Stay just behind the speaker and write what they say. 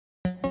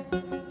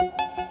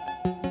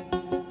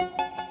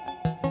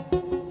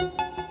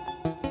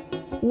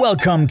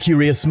Welcome,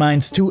 curious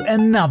minds, to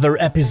another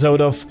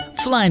episode of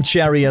Flying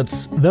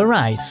Chariots-The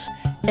Rise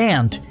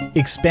and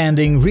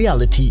Expanding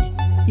Reality.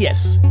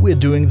 Yes, we're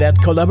doing that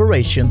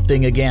collaboration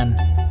thing again.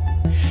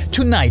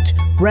 Tonight,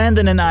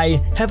 Brandon and I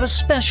have a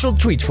special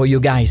treat for you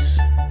guys.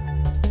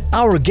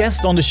 Our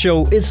guest on the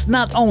show is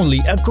not only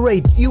a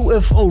great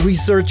UFO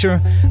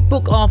researcher,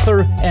 book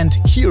author, and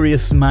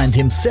curious mind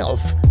himself.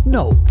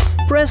 No,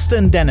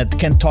 Preston Dennett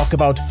can talk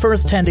about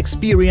first-hand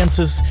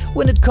experiences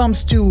when it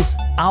comes to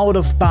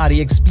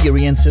out-of-body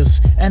experiences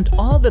and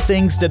all the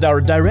things that are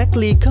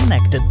directly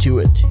connected to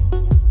it.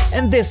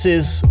 And this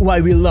is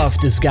why we love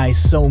this guy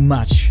so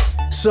much.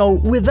 So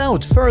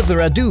without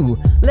further ado,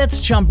 let's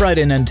jump right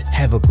in and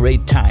have a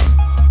great time.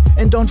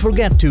 And don't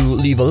forget to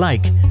leave a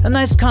like, a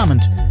nice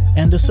comment,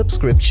 and a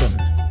subscription.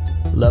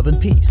 Love and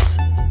peace.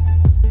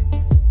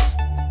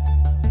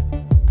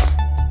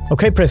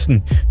 Okay,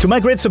 Preston, to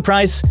my great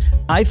surprise,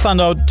 I found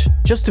out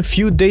just a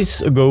few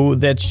days ago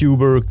that you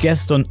were a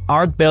guest on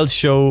Art Bell's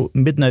show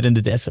Midnight in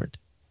the Desert.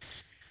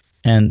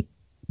 And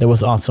that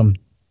was awesome.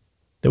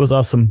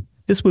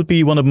 This will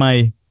be one of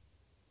my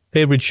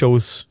favorite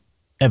shows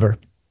ever.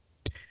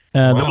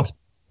 Wow. That was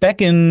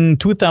back in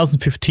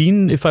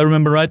 2015, if I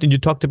remember right, and you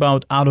talked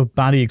about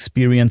out-of-body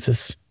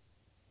experiences.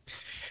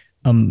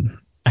 I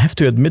have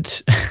to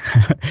admit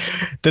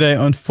that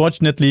I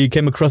unfortunately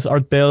came across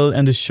Art Bell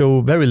and the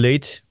show very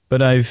late,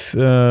 but I've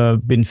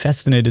been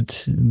fascinated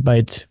by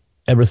it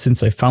ever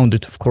since I found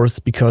it, of course,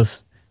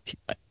 because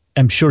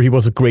I'm sure he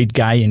was a great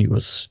guy and he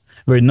was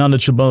very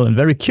knowledgeable and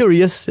very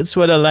curious. That's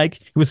what I like.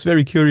 He was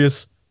very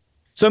curious.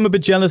 So I'm a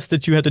bit jealous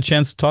that you had the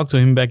chance to talk to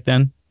him back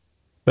then,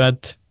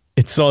 but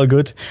it's all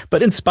good.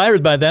 But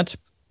inspired by that,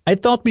 I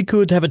thought we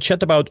could have a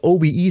chat about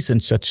OBEs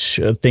and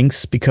such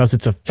things because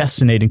it's a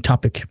fascinating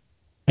topic.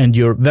 And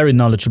you're very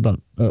knowledgeable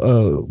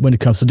when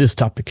it comes to this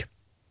topic.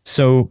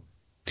 So,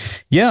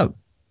 yeah,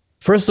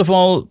 first of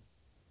all,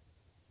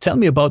 tell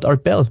me about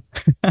Art Bell.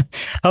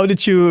 How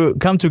did you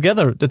come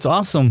together? That's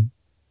awesome.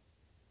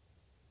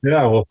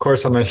 Yeah, well, of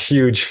course, I'm a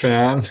huge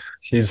fan.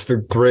 He's the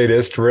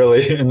greatest,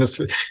 really. And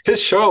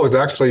his show was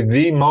actually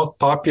the most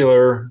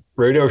popular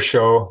radio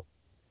show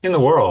in the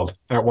world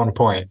at one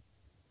point.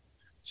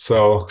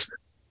 So,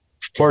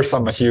 of course,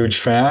 I'm a huge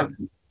fan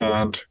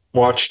and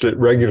watched it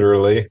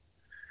regularly.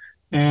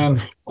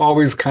 And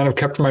always kind of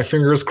kept my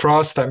fingers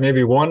crossed that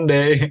maybe one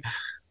day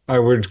I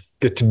would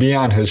get to be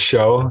on his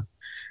show.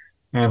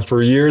 And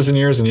for years and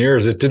years and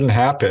years, it didn't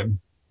happen.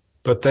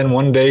 But then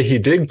one day he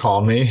did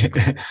call me,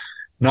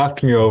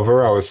 knocked me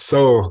over. I was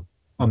so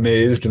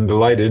amazed and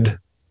delighted,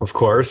 of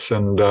course.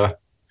 And I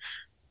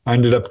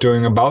ended up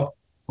doing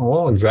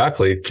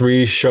exactly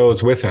 3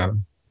 shows with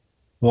him.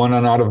 One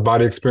on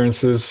out-of-body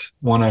experiences,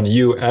 one on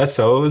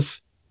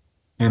USOs,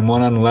 and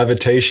one on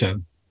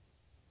levitation.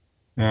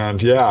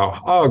 And yeah,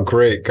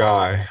 great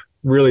guy,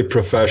 really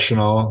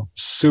professional,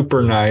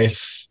 super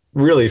nice,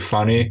 really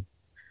funny,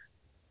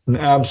 an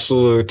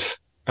absolute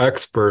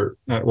expert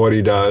at what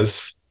he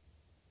does.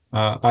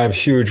 I have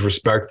huge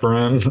respect for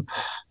him.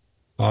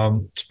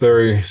 It's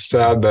very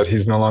sad that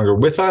he's no longer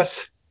with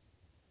us.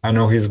 I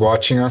know he's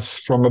watching us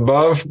from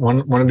above.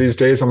 One of these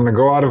days, I'm going to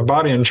go out of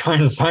body and try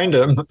and find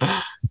him.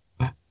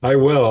 I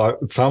will.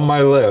 It's on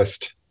my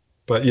list.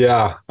 But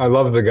yeah, I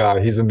love the guy.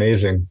 He's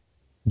amazing.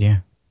 Yeah.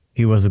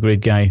 He was a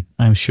great guy,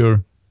 I'm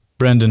sure.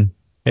 Brandon,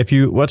 have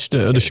you watched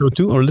the show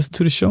too or listened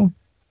to the show?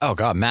 Oh,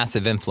 God,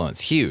 massive influence.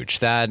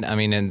 Huge.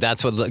 And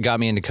that's what got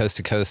me into Coast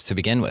to Coast to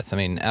begin with. I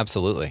mean,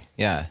 absolutely.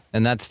 Yeah.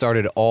 And that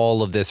started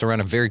all of this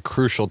around a very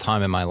crucial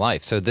time in my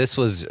life. So this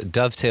was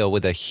dovetail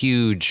with a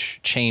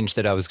huge change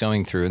that I was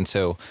going through. And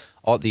so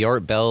all the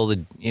Art Bell,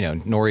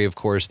 Nori, of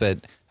course, but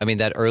I mean,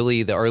 the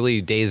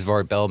early days of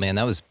Art Bell, man,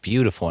 that was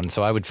beautiful. And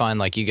so I would find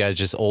like you guys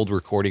just old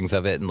recordings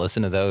of it and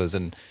listen to those.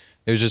 And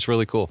it was just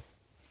really cool.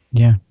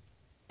 Yeah.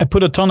 I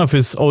put a ton of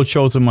his old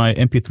shows on my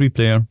MP3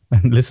 player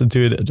and listened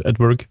to it at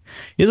work.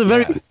 He has a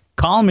very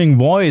calming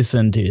voice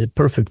and a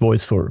perfect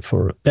voice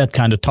for that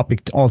kind of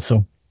topic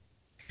also.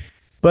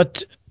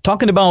 But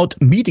talking about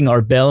meeting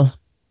Art Bell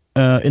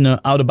in an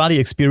out-of-body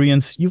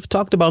experience, you've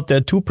talked about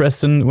that too,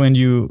 Preston, when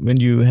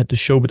you had the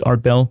show with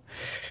Art Bell.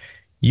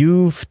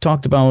 You've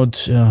talked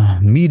about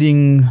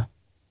meeting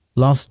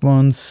lost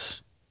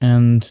ones,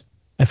 and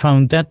I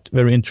found that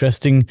very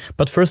interesting.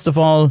 But first of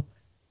all,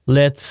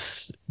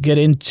 let's get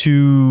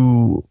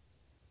into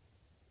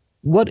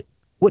what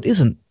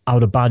is an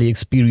out-of-body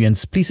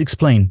experience. Please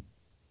explain.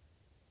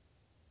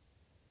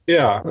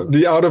 Yeah,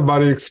 the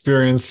out-of-body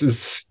experience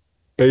is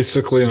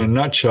basically, in a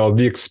nutshell,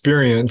 the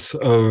experience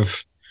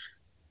of,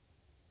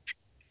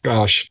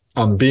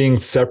 being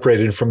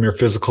separated from your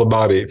physical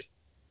body.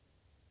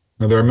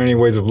 Now, there are many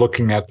ways of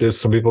looking at this.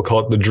 Some people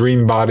call it the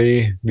dream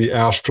body, the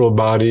astral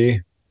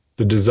body,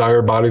 the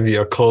desire body, the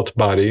occult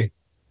body.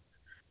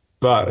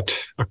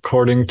 But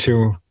according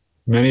to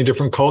many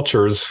different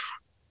cultures,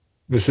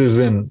 this is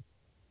in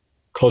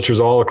cultures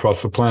all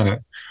across the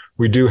planet,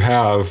 we do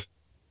have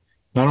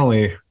not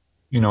only,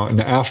 an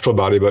astral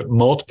body, but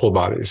multiple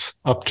bodies,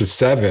 up to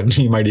 7,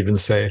 you might even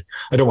say.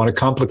 I don't want to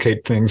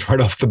complicate things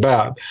right off the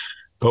bat,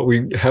 but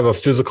we have a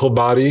physical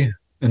body,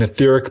 an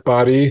etheric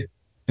body,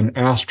 an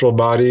astral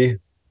body,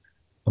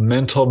 a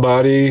mental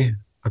body,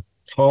 a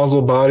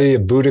causal body, a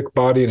buddhic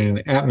body, and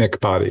an atmic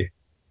body,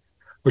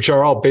 which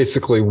are all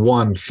basically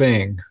one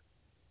thing.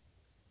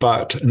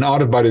 But an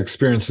out-of-body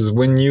experience is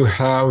when you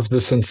have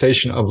the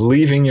sensation of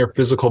leaving your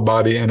physical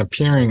body and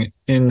appearing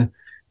in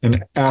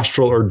an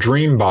astral or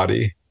dream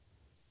body,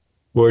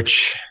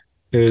 which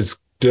is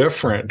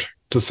different,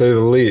 to say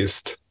the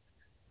least.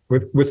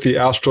 With the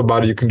astral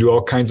body, you can do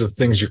all kinds of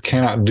things you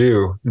cannot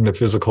do in the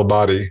physical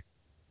body.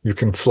 You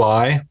can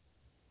fly,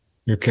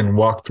 you can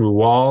walk through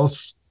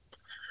walls,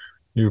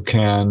 you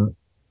can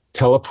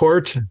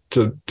teleport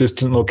to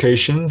distant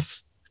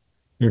locations,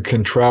 you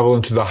can travel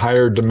into the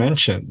higher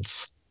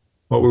dimensions,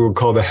 what we would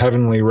call the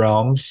heavenly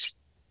realms.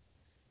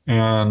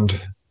 And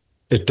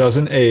it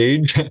doesn't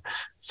age.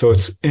 So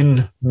it's,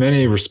 in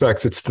many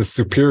respects, it's the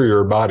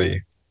superior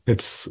body.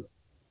 It's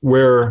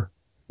where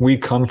we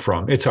come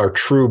from. It's our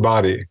true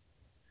body.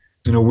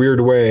 In a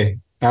weird way,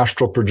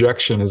 astral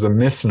projection is a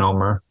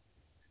misnomer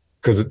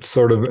because it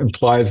sort of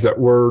implies that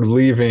we're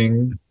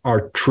leaving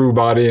our true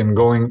body and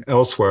going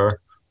elsewhere,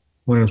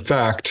 when in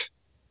fact,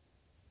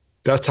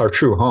 that's our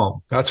true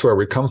home. That's where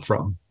we come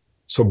from.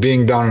 So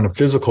being down in a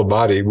physical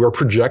body, we're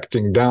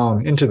projecting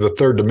down into the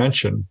third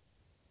dimension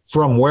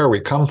from where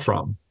we come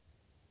from.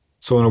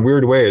 So in a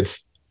weird way,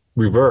 it's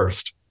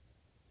reversed.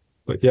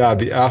 But yeah,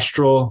 the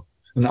astral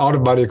and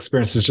out-of-body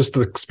experience is just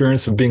the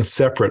experience of being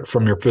separate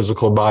from your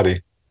physical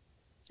body.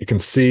 You can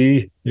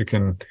see, you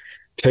can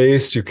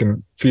taste, you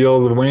can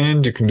feel the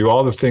wind, you can do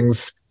all the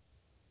things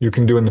you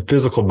can do in the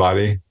physical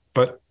body,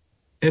 but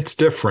it's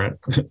different.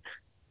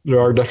 There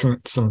are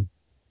definitely some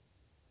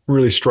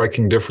really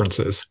striking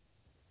differences.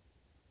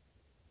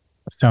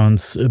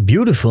 Sounds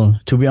beautiful,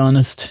 to be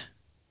honest,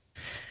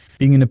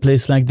 being in a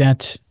place like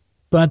that.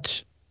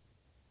 But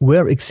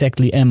where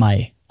exactly am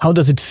I? How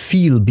does it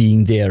feel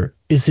being there?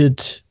 Is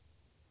it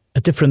a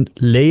different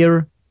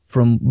layer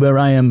from where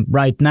I am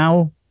right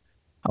now?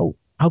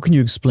 How can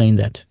you explain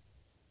that?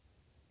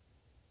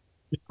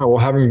 Well,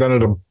 having done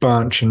it a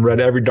bunch and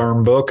read every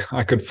darn book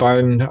I could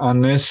find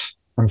on this,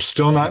 I'm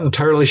still not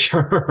entirely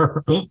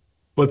sure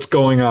what's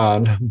going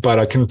on. But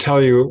I can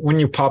tell you, when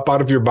you pop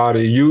out of your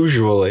body,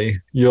 usually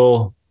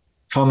you'll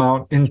come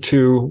out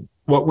into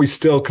what we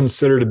still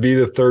consider to be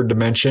the third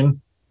dimension.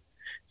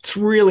 It's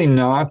really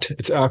not.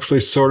 It's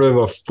actually sort of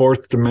a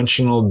fourth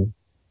dimensional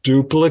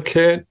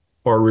duplicate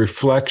or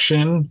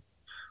reflection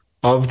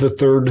of the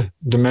third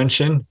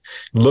dimension.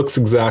 It looks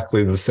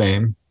exactly the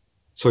same.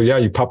 So yeah,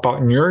 you pop out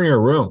and you're in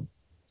your room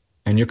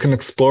and you can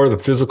explore the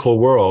physical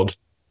world,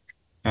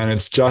 and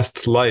it's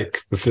just like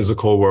the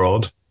physical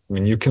world. I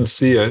mean, you can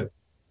see it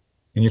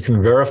and you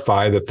can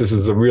verify that this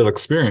is a real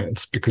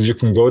experience, because you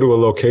can go to a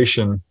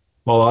location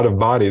while out of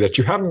body that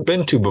you haven't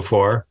been to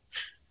before,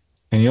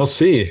 and you'll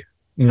see,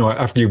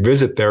 after you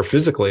visit there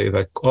physically,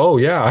 like, oh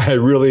yeah, I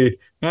really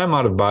am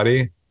out of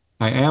body.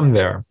 I am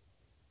there.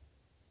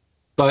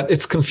 But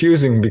it's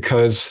confusing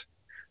because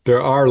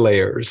there are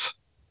layers,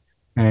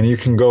 and you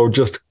can go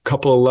just a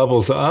couple of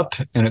levels up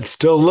and it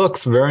still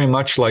looks very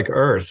much like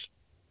Earth.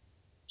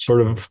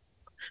 Sort of,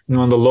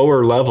 on the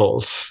lower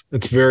levels,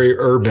 it's very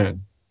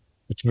urban.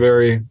 It's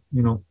very,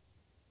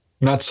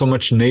 not so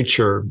much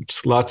nature.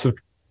 It's lots of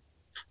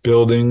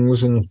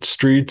buildings and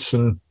streets,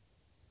 and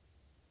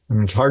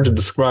it's hard to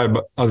describe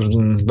other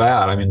than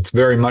that. I mean, it's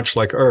very much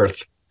like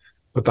Earth.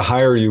 But the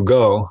higher you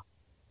go,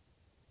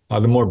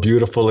 the more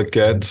beautiful it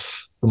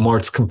gets, the more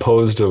it's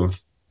composed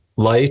of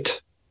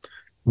light,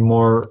 the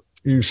more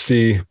you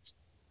see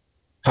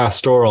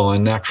pastoral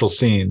and natural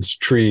scenes,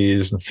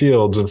 trees and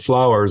fields and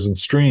flowers and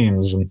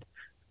streams. And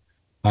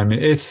I mean,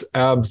 it's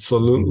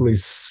absolutely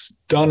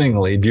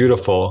stunningly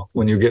beautiful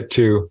when you get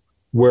to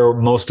where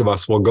most of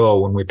us will go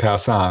when we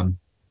pass on,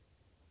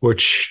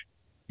 which,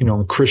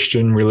 in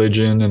Christian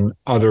religion and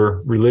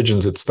other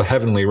religions, it's the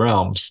heavenly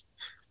realms.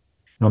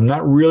 I'm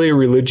not really a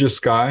religious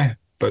guy,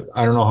 but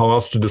I don't know how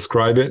else to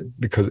describe it,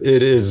 because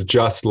it is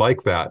just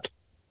like that.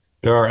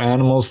 There are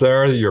animals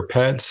there, your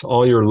pets,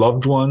 all your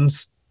loved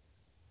ones.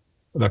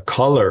 The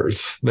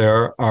colors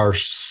there are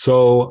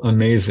so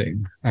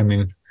amazing. I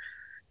mean,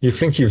 you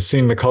think you've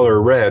seen the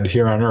color red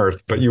here on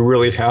Earth, but you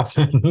really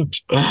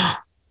haven't.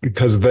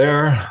 Because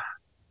there,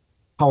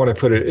 how would I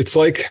put it? It's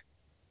like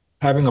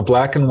having a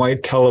black and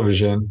white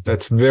television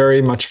that's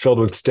very much filled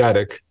with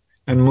static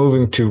and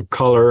moving to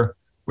color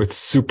with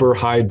super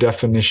high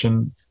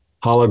definition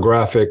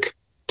holographic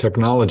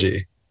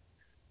technology.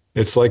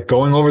 It's like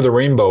going over the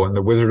rainbow in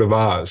The Wizard of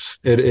Oz.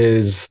 It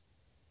is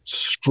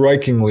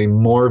strikingly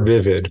more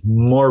vivid,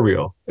 more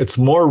real. It's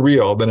more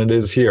real than it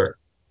is here.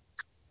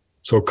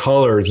 So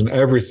colors and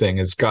everything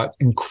has got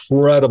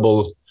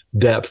incredible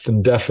depth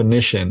and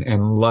definition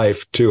and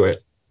life to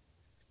it.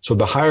 So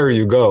the higher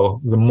you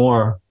go, the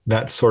more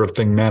that sort of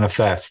thing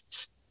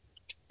manifests.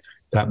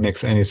 If that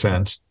makes any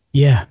sense.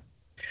 Yeah.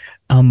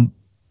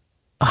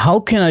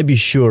 How can I be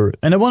sure?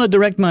 And I want to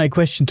direct my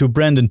question to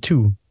Brandon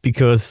too,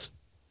 because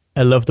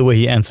I love the way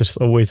he answers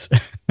always.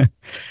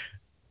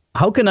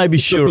 How can I be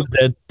sure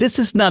that this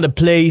is not a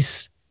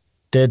place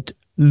that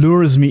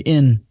lures me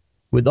in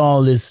with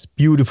all these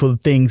beautiful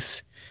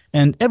things.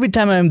 And every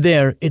time I'm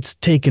there, it's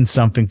taken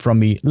something from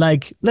me.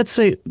 Like, let's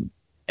say,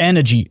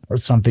 energy or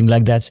something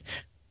like that.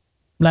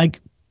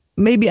 Like,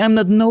 maybe I'm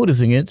not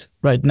noticing it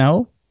right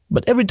now,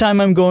 but every time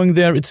I'm going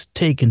there, it's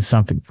taken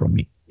something from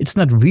me. It's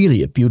not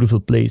really a beautiful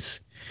place.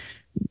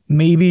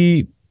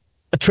 Maybe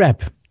a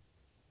trap.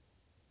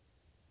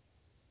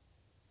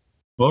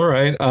 All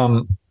right.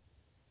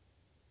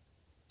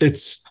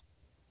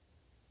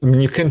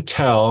 You can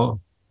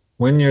tell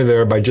when you're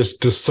there by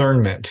just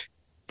discernment,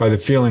 by the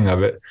feeling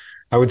of it.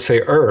 I would say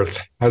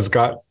Earth has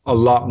got a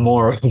lot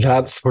more of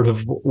that sort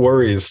of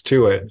worries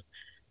to it.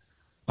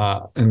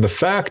 And the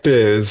fact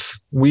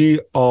is, we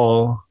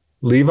all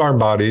leave our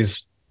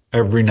bodies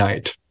every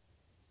night.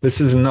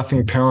 This is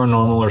nothing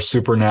paranormal or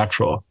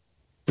supernatural.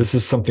 This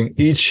is something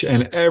each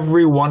and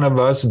every one of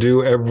us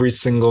do every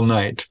single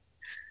night.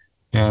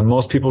 And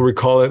most people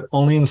recall it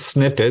only in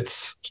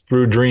snippets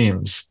through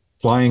dreams,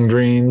 flying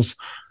dreams,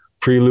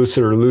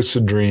 pre-lucid or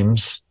lucid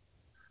dreams.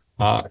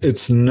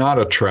 It's not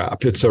a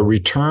trap. It's a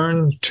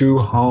return to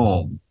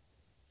home.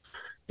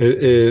 It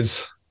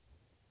is,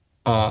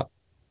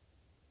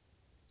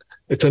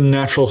 it's a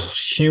natural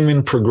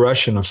human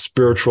progression of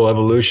spiritual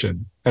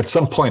evolution. At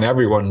some point,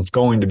 everyone's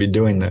going to be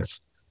doing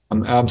this.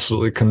 I'm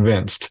absolutely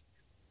convinced.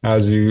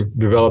 As you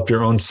develop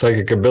your own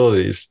psychic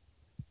abilities,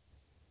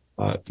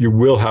 you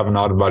will have an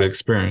out-of-body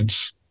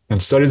experience.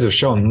 And studies have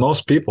shown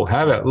most people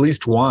have at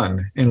least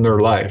one in their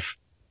life.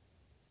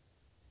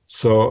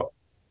 So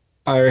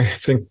I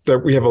think that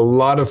we have a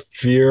lot of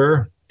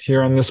fear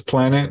here on this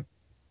planet.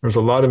 There's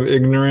a lot of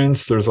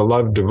ignorance. There's a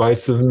lot of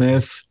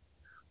divisiveness,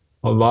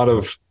 a lot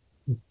of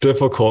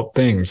difficult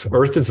things.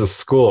 Earth is a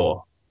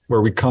school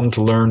where we come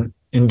to learn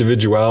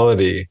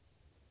individuality,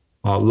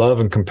 love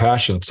and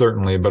compassion,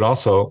 certainly, but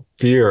also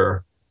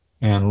fear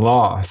and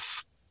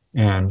loss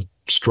and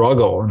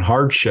struggle and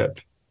hardship.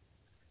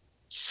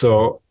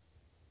 So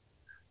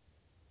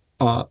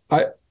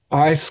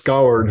I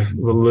scoured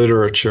the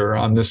literature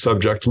on this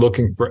subject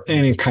looking for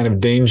any kind of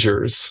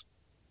dangers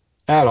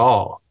at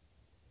all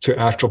to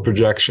astral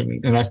projection,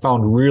 and I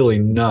found really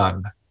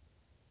none.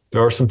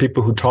 There are some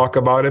people who talk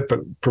about it but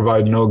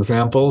provide no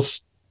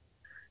examples,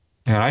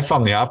 and I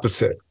found the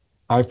opposite.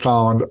 I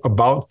found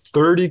about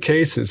 30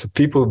 cases of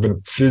people who've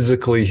been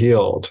physically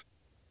healed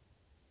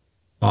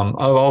of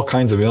all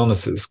kinds of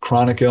illnesses,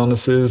 chronic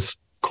illnesses,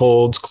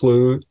 colds,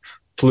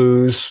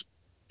 flus,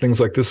 things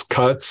like this,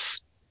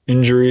 cuts,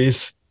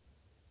 injuries,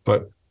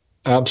 but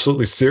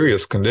absolutely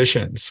serious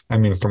conditions. I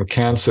mean, from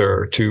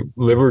cancer to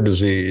liver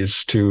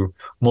disease to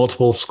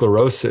multiple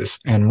sclerosis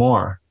and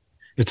more.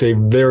 It's a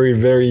very,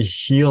 very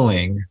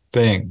healing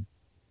thing.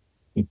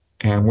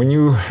 And when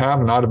you have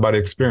an out-of-body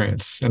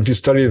experience, and if you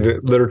study the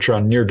literature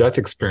on near-death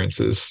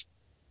experiences,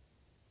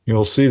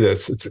 you'll see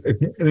this. It's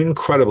an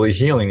incredibly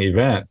healing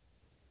event.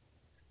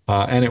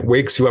 And it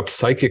wakes you up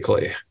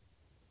psychically.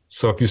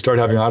 So if you start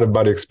having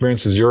out-of-body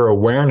experiences, your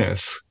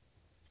awareness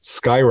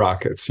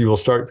skyrockets. You will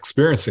start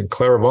experiencing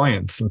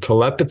clairvoyance and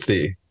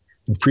telepathy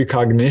and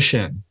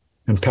precognition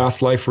and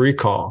past life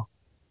recall.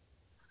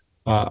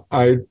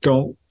 I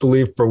don't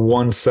believe for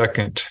 1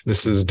 second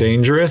this is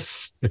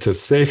dangerous. It's as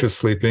safe as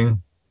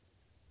sleeping.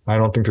 I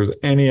don't think there's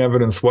any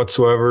evidence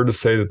whatsoever to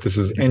say that this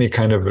is any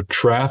kind of a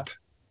trap.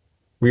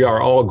 We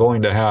are all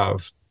going to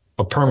have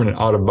a permanent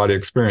out-of-body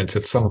experience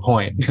at some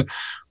point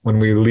when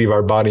we leave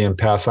our body and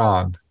pass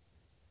on.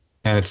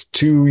 And it's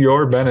to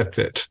your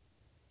benefit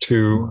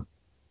to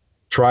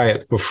try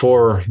it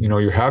before,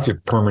 you have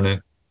your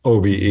permanent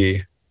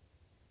OBE,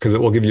 because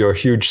it will give you a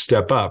huge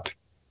step up.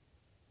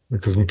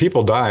 Because when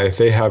people die,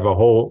 they have a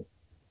whole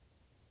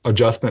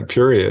adjustment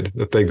period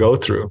that they go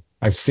through.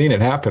 I've seen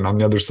it happen on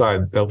the other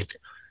side,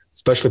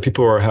 especially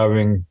people who are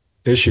having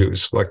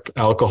issues like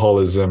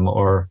alcoholism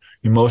or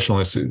emotional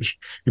issues.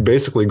 You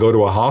basically go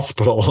to a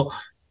hospital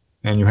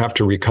and you have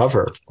to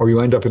recover, or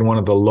you end up in one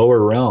of the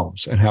lower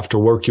realms and have to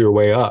work your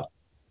way up.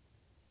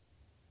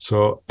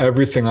 So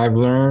everything I've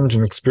learned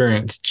and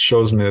experienced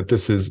shows me that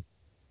this is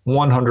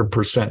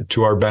 100%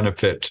 to our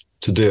benefit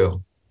to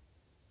do.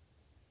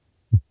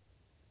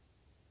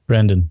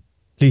 Brandon,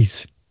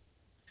 please.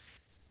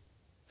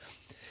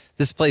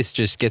 This place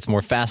just gets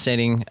more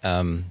fascinating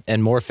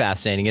and more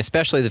fascinating,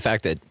 especially the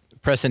fact that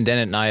Preston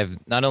Dennett and I have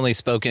not only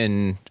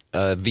spoken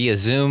via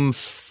Zoom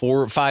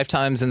 4 or 5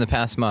 times in the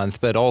past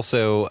month, but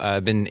also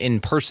been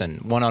in person,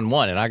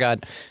 one-on-one. And I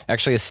got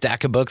actually a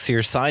stack of books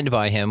here signed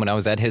by him when I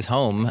was at his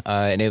home,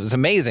 and it was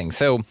amazing.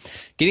 So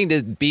getting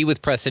to be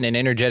with Preston in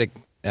energetic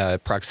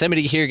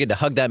proximity here, get to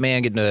hug that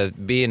man, get to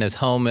be in his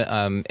home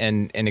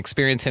and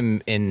experience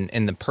him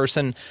in the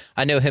person.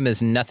 I know him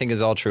as nothing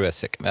is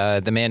altruistic.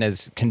 The man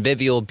is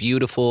convivial,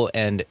 beautiful,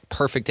 and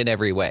perfect in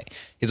every way.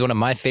 He's one of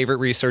my favorite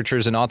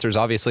researchers and authors,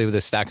 obviously, with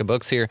a stack of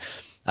books here.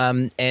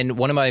 And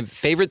one of my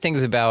favorite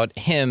things about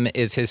him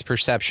is his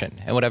perception.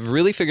 And what I've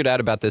really figured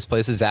out about this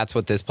place is that's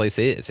what this place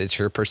is. It's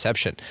your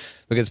perception.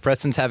 Because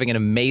Preston's having an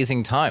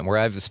amazing time, where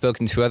I've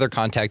spoken to other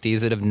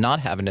contactees that have not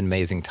had an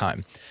amazing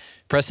time.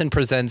 Preston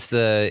presents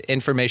the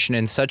information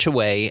in such a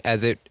way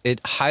as it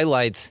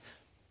highlights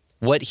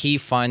what he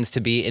finds to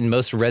be in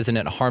most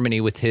resonant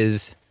harmony with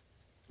his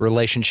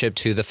relationship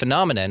to the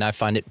phenomena, and I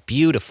find it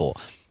beautiful.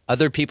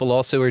 Other people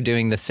also are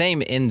doing the same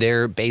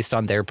based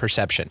on their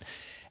perception.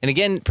 And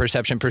again,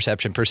 perception,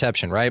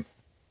 right?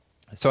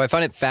 So I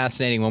find it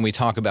fascinating when we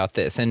talk about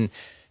this. And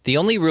the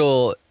only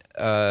real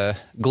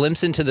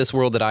glimpse into this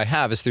world that I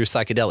have is through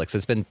psychedelics.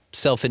 It's been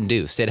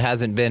self-induced. It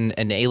hasn't been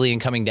an alien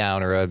coming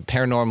down or a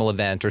paranormal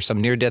event or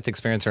some near-death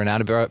experience or an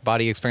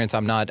out-of-body experience.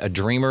 I'm not a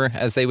dreamer,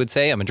 as they would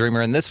say. I'm a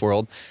dreamer in this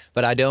world,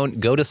 but I don't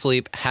go to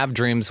sleep, have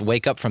dreams,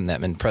 wake up from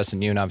them. And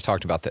Preston, you and I have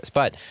talked about this.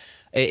 But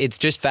it's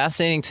just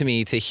fascinating to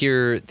me to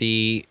hear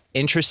the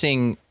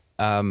interesting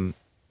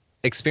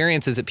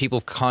experiences that people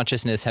of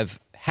consciousness have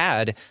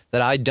had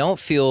that I don't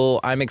feel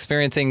I'm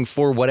experiencing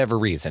for whatever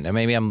reason. And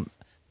maybe I'm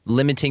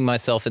limiting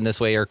myself in this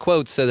way, air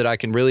quotes, so that I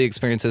can really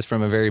experience this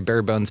from a very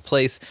bare bones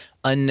place,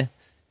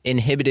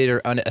 uninhibited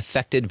or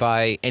unaffected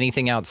by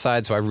anything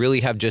outside. So I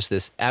really have just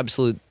this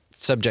absolute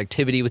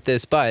subjectivity with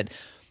this. But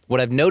what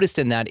I've noticed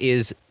in that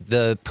is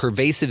the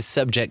pervasive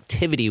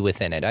subjectivity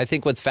within it. I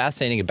think what's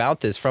fascinating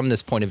about this from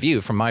this point of view,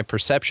 from my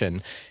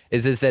perception,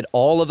 is that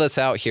all of us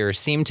out here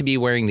seem to be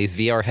wearing these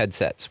VR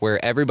headsets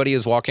where everybody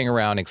is walking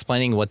around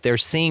explaining what they're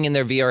seeing in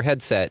their VR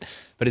headset,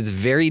 but it's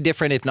very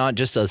different, if not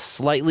just a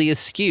slightly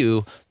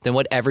askew, than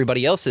what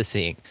everybody else is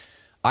seeing.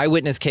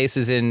 Eyewitness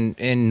cases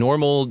in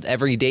normal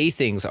everyday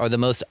things are the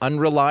most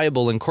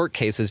unreliable in court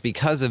cases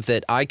because of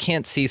that I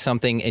can't see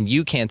something and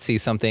you can't see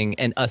something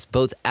and us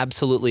both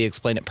absolutely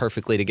explain it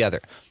perfectly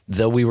together,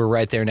 though we were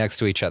right there next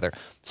to each other.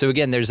 So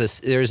again,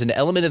 there's an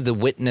element of the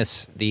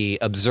witness, the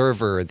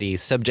observer, the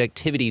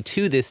subjectivity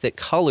to this that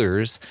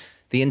colors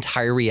the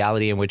entire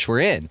reality in which we're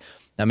in.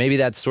 Now, maybe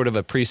that's sort of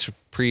a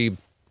prescribed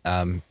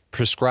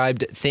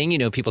thing. You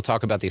know, people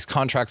talk about these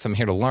contracts. I'm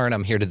here to learn.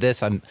 I'm here to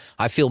this.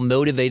 I feel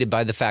motivated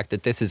by the fact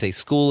that this is a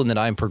school and that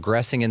I'm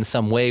progressing in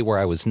some way where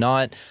I was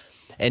not.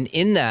 And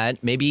in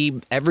that, maybe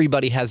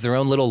everybody has their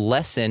own little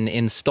lesson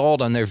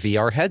installed on their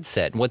VR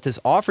headset. And what this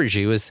offers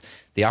you is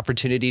the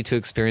opportunity to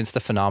experience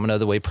the phenomena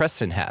the way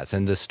Preston has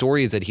and the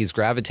stories that he's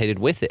gravitated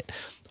with it.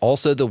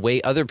 Also, the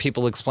way other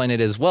people explain it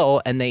as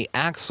well. And they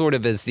act sort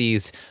of as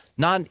these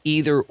not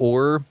either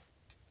or,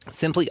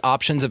 simply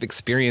options of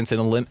experience in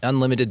an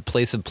unlimited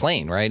place of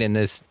playing, right? In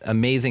this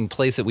amazing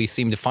place that we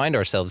seem to find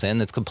ourselves in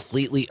that's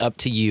completely up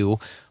to you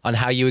on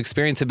how you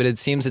experience it. But it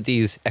seems that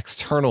these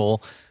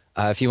external,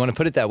 if you want to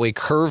put it that way,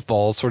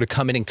 curveballs sort of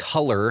come in and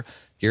color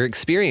your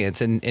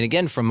experience. And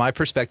again, from my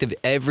perspective,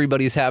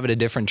 everybody's having a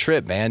different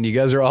trip, man. You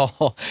guys are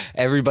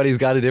everybody's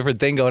got a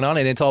different thing going on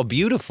and it's all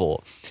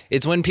beautiful.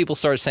 It's when people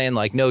start saying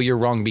like, no, you're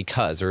wrong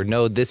because, or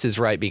no, this is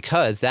right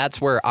because,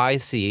 that's where I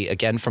see,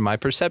 again, from my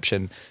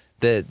perception,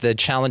 the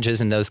challenges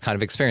in those kind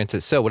of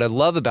experiences. So what I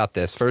love about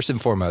this, first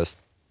and foremost,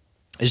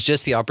 is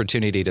just the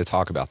opportunity to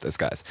talk about this,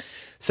 guys.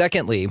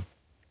 Secondly,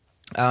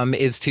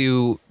 is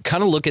to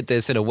kind of look at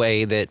this in a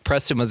way that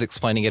Preston was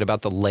explaining it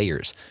about the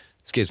layers.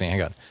 Excuse me,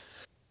 hang on.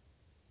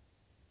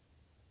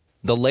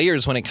 The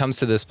layers when it comes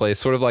to this place,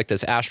 sort of like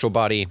this astral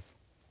body,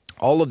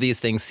 all of these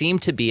things seem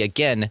to be,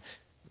 again,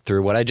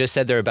 through what I just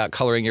said there about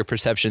coloring your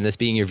perception, this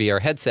being your VR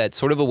headset,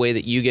 sort of a way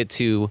that you get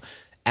to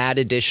add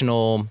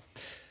additional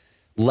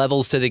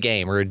levels to the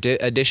game or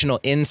additional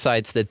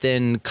insights that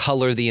then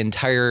color the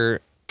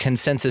entire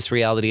consensus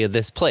reality of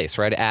this place,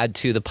 right? Add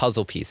to the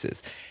puzzle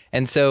pieces.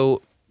 And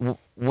so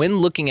when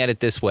looking at it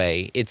this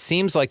way, it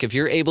seems like if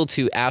you're able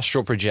to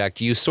astral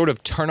project, you sort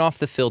of turn off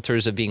the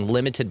filters of being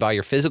limited by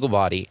your physical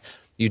body.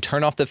 You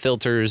turn off the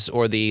filters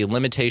or the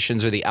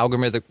limitations or the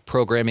algorithmic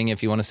programming,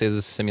 if you want to say this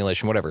is a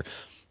simulation, whatever.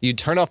 You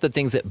turn off the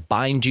things that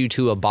bind you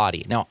to a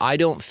body. Now, I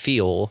don't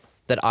feel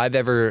that I've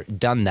ever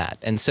done that.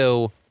 And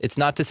so it's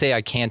not to say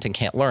I can't and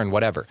can't learn,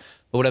 whatever.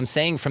 But what I'm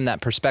saying from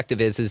that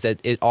perspective is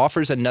that it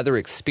offers another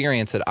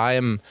experience that I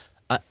am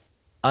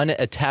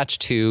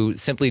unattached to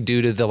simply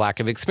due to the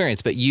lack of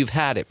experience. But you've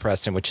had it,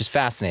 Preston, which is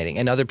fascinating.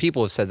 And other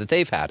people have said that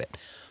they've had it.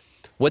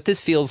 What this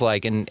feels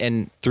like,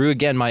 and through,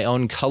 again, my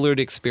own colored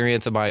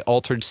experience of my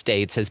altered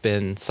states has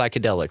been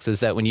psychedelics, is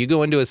that when you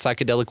go into a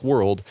psychedelic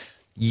world,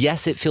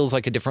 yes, it feels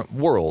like a different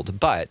world,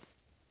 but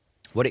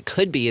what it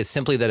could be is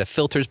simply that a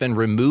filter's been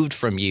removed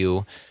from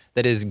you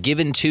that is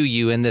given to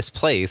you in this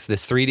place,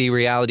 this 3D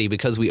reality,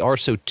 because we are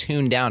so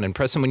tuned down. And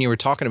Preston, when you were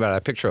talking about it, I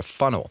picture a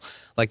funnel,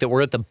 like that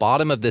we're at the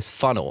bottom of this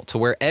funnel to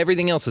where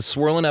everything else is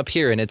swirling up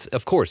here. And it's,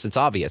 of course, it's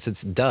obvious.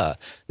 It's duh.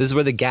 This is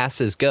where the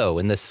gases go.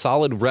 In this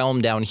solid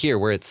realm down here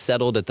where it's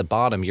settled at the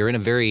bottom, you're in a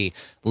very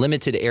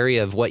limited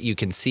area of what you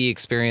can see,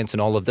 experience, and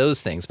all of those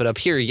things. But up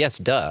here, yes,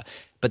 duh.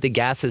 But the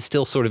gases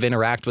still sort of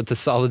interact with the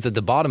solids at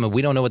the bottom, and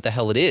we don't know what the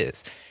hell it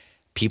is.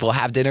 People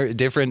have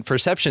different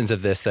perceptions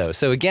of this, though.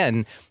 So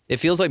again, it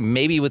feels like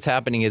maybe what's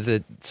happening is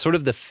that sort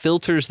of the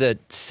filters that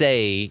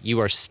say you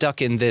are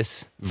stuck in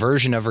this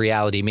version of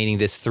reality, meaning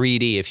this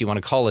 3D, if you want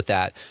to call it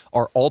that,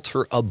 are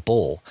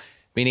alterable,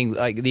 meaning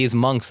like these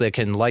monks that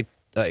can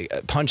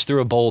punch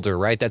through a boulder,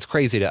 right? That's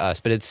crazy to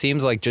us, but it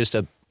seems like just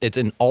it's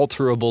an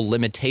alterable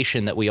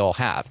limitation that we all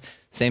have.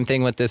 Same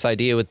thing with this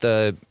idea with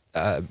the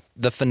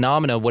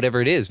phenomena,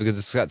 whatever it is, because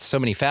it's got so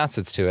many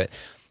facets to it,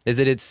 is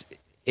that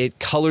it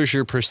colors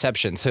your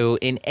perception. So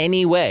in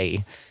any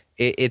way,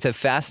 it's a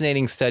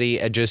fascinating study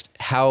at just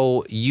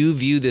how you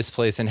view this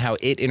place, and how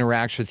it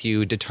interacts with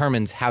you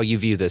determines how you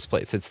view this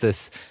place. It's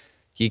this,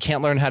 you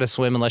can't learn how to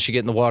swim unless you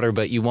get in the water,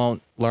 but you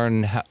won't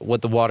learn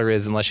what the water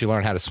is unless you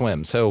learn how to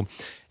swim. So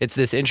it's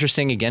this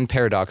interesting, again,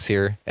 paradox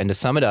here. And to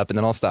sum it up, and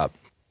then I'll stop,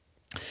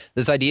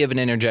 this idea of an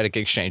energetic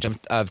exchange.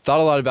 I've thought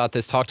a lot about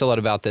this, talked a lot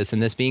about this,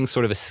 and this being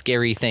sort of a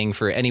scary thing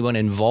for anyone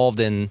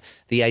involved in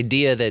the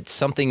idea that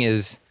something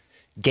is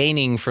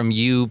gaining from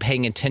you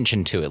paying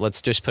attention to it.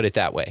 Let's just put it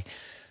that way.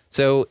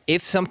 So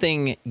if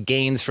something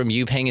gains from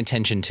you paying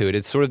attention to it,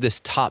 it's sort of this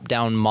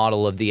top-down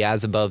model of the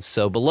as above,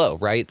 so below,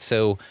 right?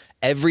 So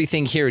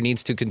everything here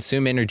needs to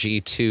consume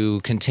energy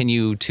to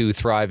continue to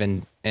thrive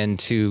and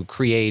to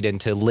create and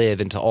to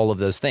live and to all of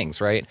those things,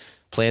 right?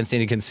 Plants need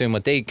to consume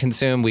what they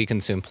consume. We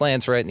consume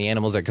plants, right? And the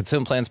animals that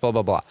consume plants, blah,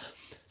 blah, blah.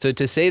 So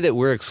to say that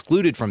we're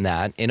excluded from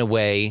that in a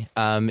way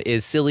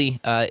is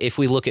silly if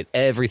we look at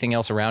everything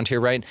else around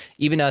here, right?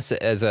 Even us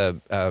as a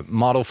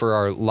model for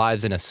our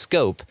lives in a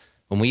scope,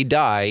 when we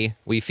die,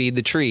 we feed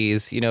the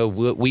trees,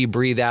 we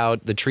breathe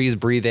out, the trees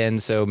breathe in.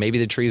 So maybe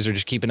the trees are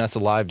just keeping us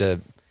alive to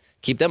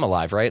keep them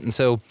alive, right? And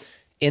so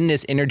in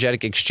this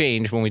energetic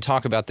exchange, when we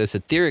talk about this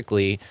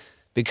etherically,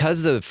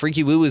 because the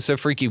freaky woo is so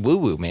freaky woo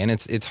woo, man,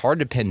 it's hard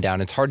to pin down.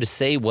 It's hard to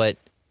say what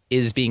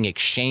is being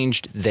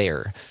exchanged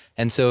there.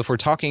 And so if we're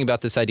talking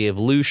about this idea of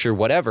loosh or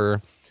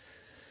whatever,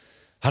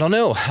 I don't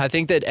know. I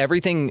think that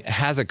everything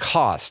has a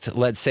cost,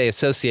 let's say,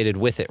 associated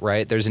with it,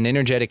 right? There's an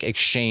energetic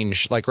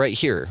exchange, like right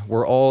here.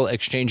 We're all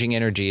exchanging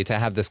energy to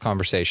have this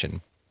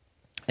conversation.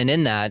 And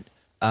in that,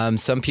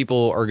 some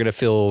people are going to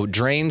feel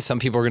drained. Some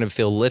people are going to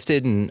feel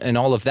lifted and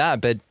all of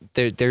that. But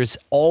there's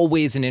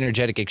always an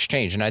energetic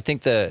exchange. And I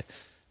think the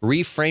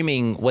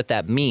reframing what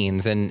that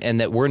means and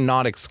that we're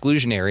not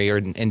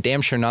exclusionary and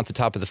damn sure not the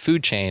top of the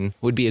food chain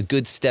would be a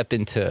good step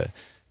into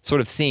sort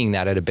of seeing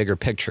that at a bigger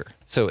picture.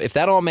 So if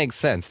that all makes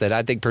sense, that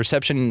I think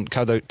perception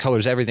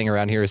colors everything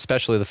around here,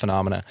 especially the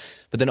phenomena,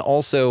 but then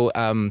also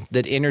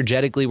that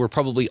energetically we're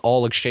probably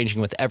all exchanging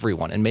with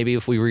everyone. And maybe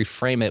if we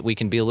reframe it, we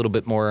can be a little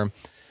bit more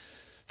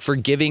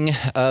forgiving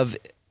of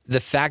the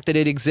fact that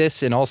it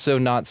exists, and also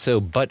not so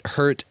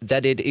butthurt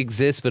that it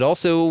exists, but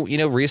also,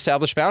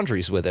 reestablish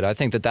boundaries with it. I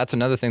think that that's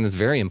another thing that's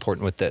very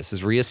important with this,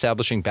 is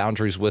reestablishing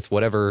boundaries with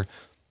whatever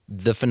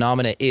the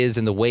phenomena is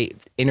and the way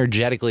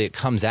energetically it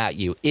comes at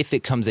you, if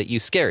it comes at you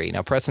scary.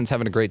 Now, Preston's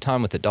having a great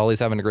time with it. Dolly's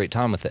having a great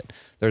time with it.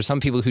 There are some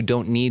people who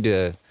don't need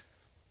to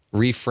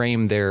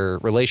reframe their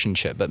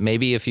relationship, but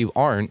maybe if you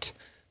aren't,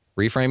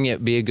 reframing it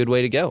would be a good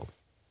way to go.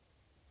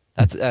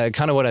 That's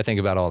kind of what I think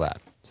about all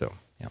that. So,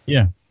 yeah.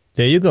 Yeah,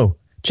 there you go.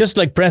 Just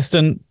like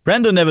Preston,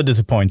 Brandon never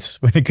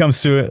disappoints when it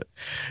comes to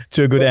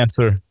a good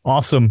answer.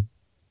 Awesome.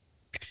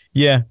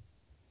 Yeah.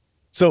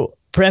 So,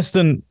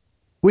 Preston,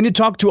 when you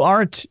talk to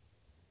Art,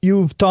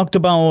 you've talked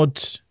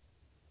about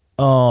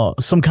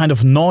some kind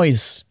of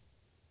noise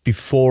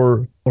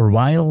before or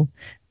while,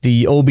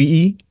 the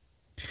OBE.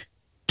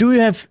 Do you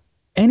have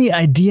any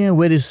idea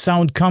where this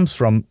sound comes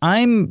from?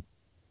 I'm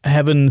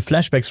having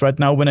flashbacks right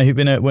now when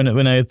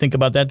I think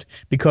about that,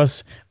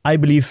 because I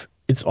believe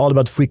it's all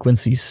about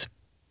frequencies.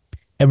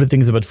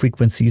 Everything is about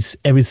frequencies.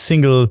 Every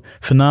single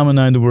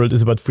phenomena in the world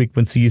is about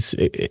frequencies,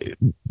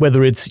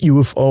 whether it's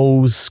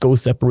UFOs,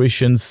 ghost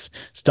apparitions,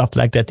 stuff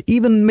like that,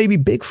 even maybe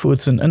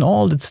Bigfoots and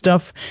all that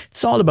stuff.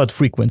 It's all about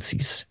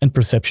frequencies and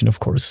perception, of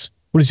course.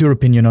 What is your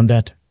opinion on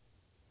that?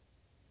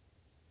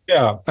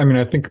 Yeah,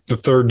 I think the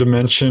third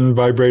dimension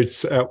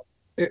vibrates at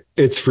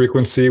its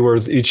frequency,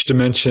 whereas each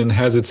dimension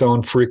has its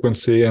own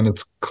frequency, and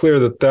it's clear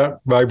that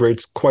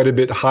vibrates quite a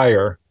bit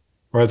higher,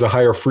 or has a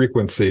higher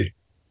frequency.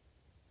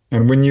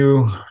 And when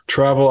you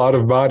travel out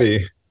of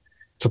body,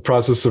 it's a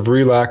process of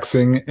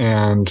relaxing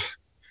and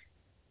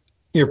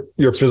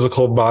your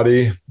physical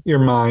body, your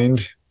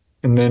mind,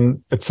 and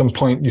then at some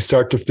point you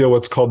start to feel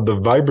what's called the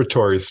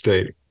vibratory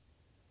state.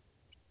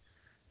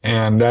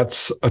 And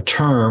that's a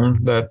term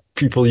that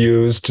people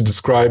use to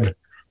describe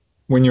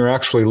when you're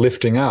actually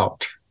lifting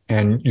out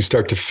and you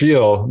start to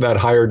feel that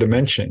higher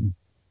dimension.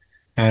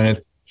 And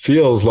it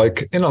feels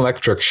like an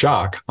electric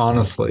shock,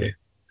 honestly.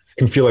 It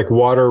can feel like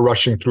water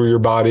rushing through your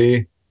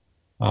body.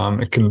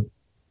 It can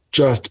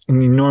just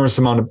an enormous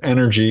amount of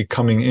energy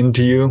coming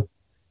into you.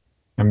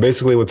 And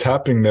basically what's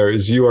happening there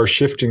is you are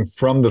shifting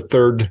from the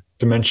third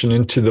dimension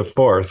into the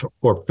fourth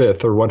or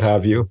fifth or what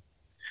have you.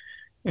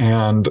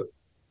 And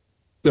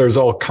there's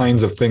all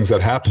kinds of things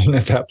that happen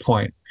at that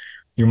point.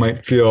 You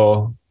might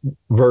feel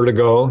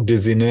vertigo,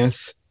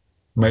 dizziness.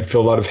 You might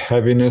feel a lot of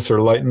heaviness or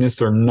lightness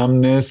or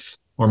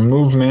numbness or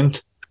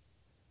movement,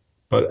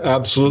 but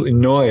absolutely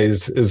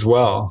noise as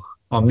well.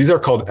 These are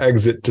called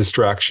exit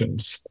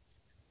distractions.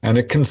 And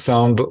it can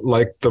sound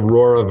like the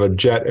roar of a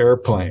jet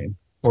airplane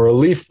or a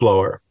leaf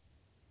blower,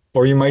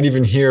 or you might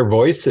even hear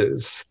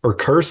voices or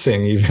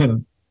cursing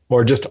even,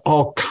 or just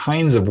all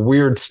kinds of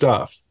weird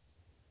stuff.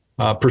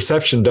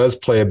 Perception does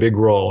play a big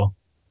role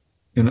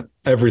in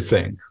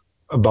everything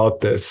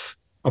about this.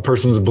 A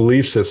person's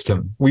belief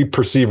system. We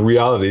perceive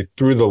reality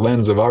through the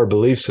lens of our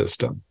belief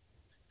system.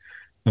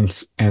 And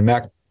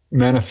that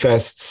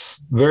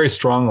manifests very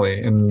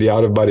strongly in the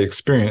out-of-body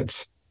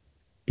experience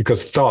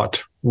because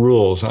thought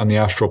rules on the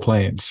astral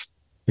planes.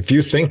 If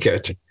you think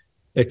it,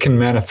 it can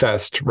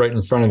manifest right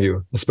in front of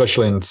you,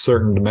 especially in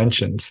certain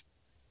dimensions.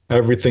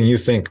 Everything you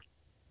think,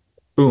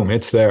 boom,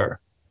 it's there.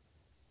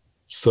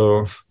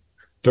 So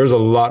there's a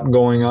lot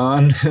going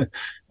on,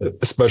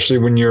 especially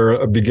when you're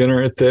a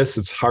beginner at this.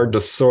 It's hard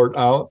to sort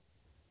out.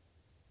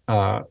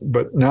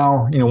 But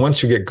now,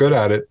 once you get good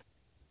at it,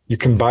 you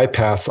can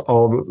bypass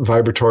all the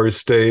vibratory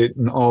state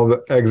and all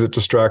the exit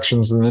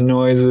distractions and the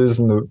noises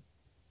and the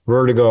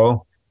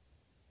vertigo,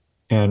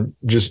 and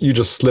you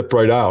just slip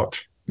right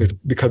out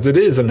because it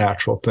is a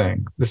natural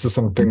thing. This is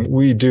something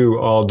we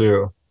all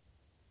do.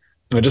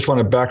 And I just want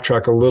to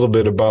backtrack a little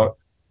bit about,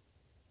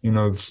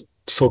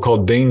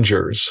 so-called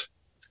dangers,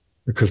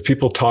 because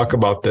people talk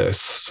about this,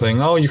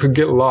 saying, oh, you could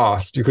get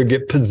lost, you could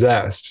get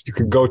possessed, you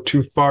could go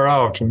too far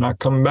out and not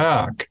come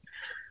back.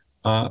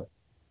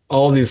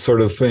 All these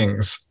sort of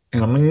things.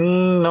 And I'm like,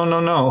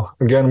 no.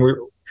 Again,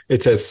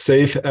 it's as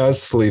safe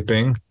as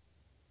sleeping.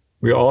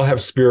 We all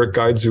have spirit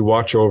guides who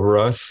watch over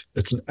us.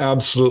 It's an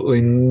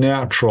absolutely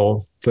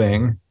natural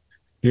thing.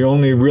 The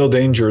only real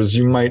danger is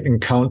you might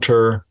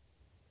encounter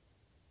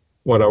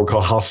what I would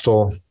call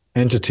hostile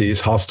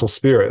entities, hostile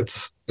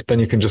spirits. But then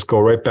you can just go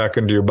right back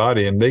into your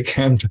body and they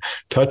can't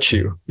touch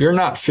you. You're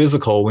not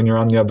physical when you're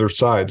on the other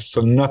side,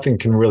 so nothing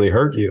can really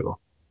hurt you.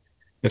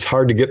 It's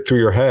hard to get through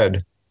your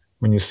head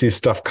when you see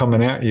stuff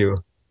coming at you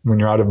when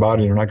you're out of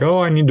body. You're like, oh,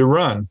 I need to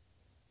run.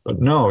 But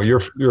no,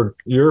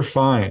 you're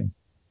fine.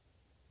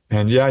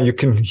 And yeah, you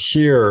can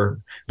hear,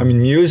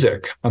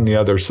 music on the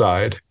other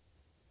side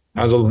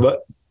has a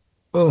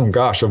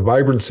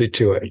vibrancy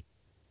to it,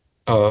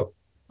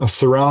 a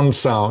surround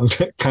sound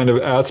kind of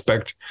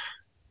aspect,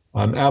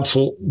 an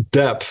absolute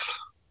depth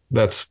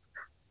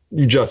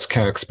you just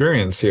can't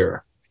experience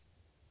here.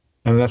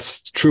 And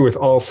that's true with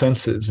all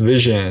senses,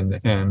 vision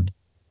and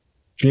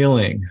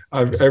feeling.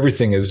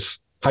 Everything is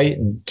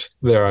heightened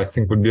there, I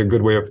think would be a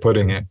good way of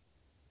putting it.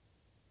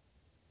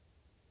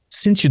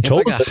 Since you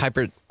told like me,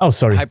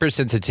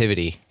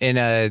 hypersensitivity in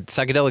a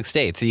psychedelic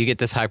state, so you get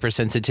this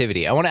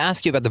hypersensitivity. I want to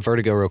ask you about the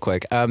vertigo real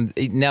quick.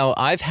 Now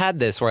I've had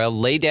this where I'll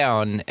lay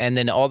down and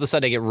then all of a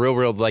sudden I get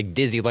real like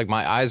dizzy, like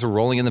my eyes are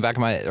rolling in the back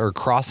of or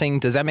crossing.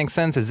 Does that make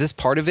sense? Is this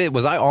part of it?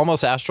 Was I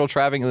almost astral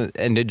traveling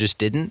and it just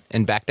didn't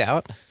and backed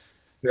out?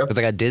 Yep. Because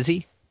I got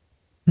dizzy.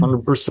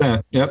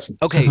 100%. Yep.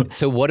 Okay,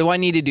 so what do I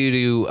need to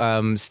do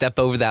to step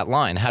over that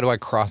line? How do I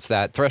cross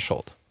that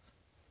threshold?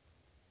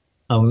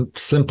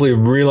 Simply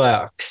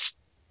relax,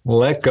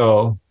 let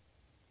go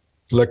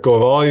of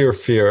all your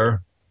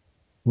fear,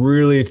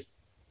 really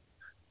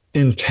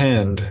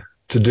intend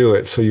to do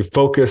it. So you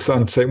focus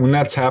on, when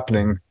that's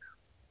happening,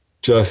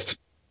 just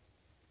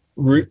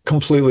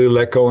completely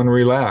let go and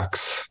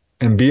relax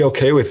and be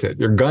okay with it.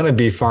 You're going to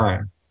be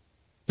fine.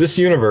 This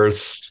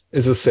universe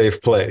is a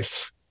safe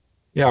place.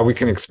 Yeah, we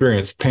can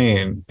experience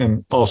pain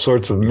and all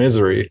sorts of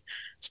misery,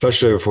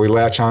 especially if we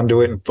latch onto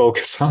it and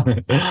focus on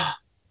it.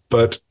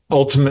 But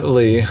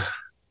ultimately,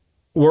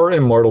 we're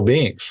immortal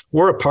beings.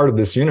 We're a part of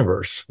this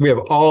universe. We have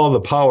all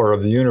the power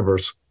of the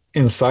universe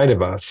inside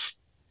of us.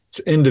 It's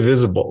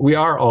indivisible. We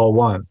are all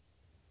one.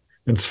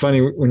 It's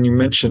funny when you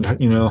mentioned,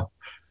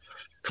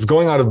 because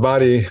going out of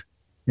body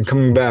and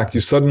coming back, you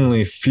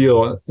suddenly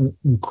feel an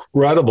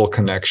incredible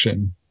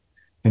connection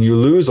and you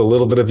lose a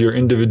little bit of your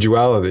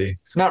individuality.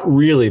 Not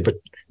really, but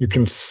you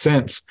can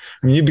sense.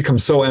 You become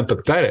so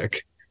empathetic.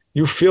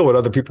 You feel what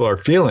other people are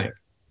feeling.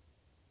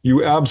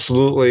 You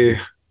absolutely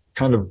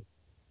kind of,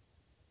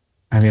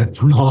 I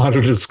don't know how to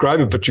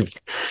describe it, but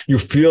you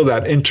feel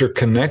that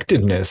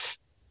interconnectedness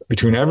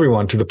between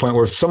everyone to the point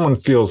where if someone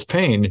feels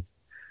pain,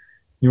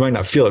 you might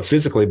not feel it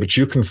physically, but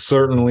you can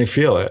certainly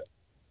feel it.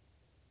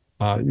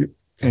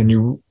 And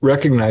you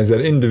recognize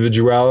that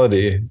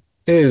individuality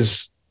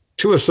is,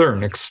 to a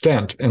certain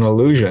extent, an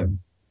illusion.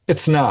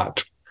 It's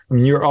not.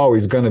 You're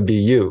always going to be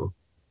you.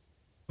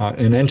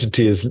 An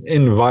entity is an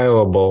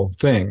inviolable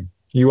thing.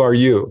 You are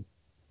you.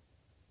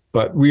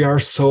 But we are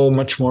so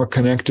much more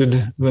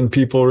connected than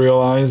people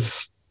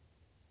realize.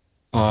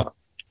 I'm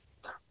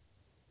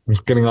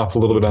getting off a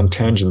little bit on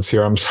tangents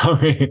here. I'm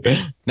sorry.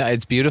 No,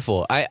 it's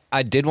beautiful.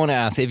 I did want to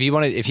ask if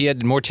you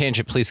had more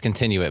tangent, please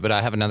continue it. But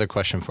I have another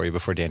question for you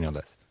before Daniel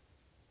does.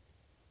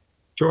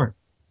 Sure.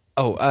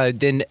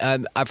 Then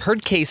I've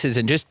heard cases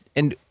and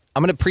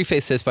I'm going to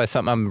preface this by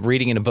something I'm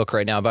reading in a book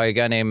right now by a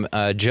guy named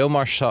Joe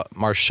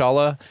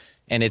Marshala,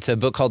 and it's a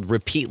book called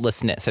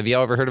Repeatlessness. Have you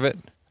all ever heard of it?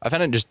 I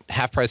found it in just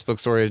half-price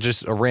bookstore,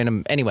 just a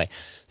random, anyway.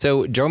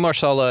 So Joe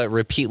Marshala,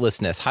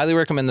 Repeatlessness. Highly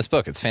recommend this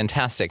book. It's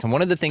fantastic. And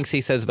one of the things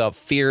he says about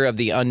fear of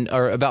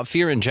or about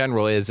fear in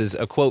general is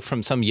a quote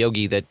from some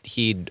yogi that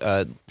he'd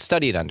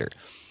studied under.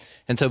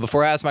 And so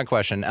before I ask my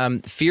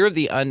question, fear of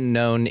the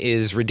unknown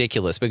is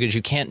ridiculous because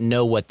you can't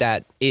know what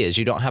that is.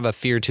 You don't have a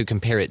fear to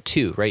compare it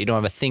to, right? You don't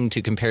have a thing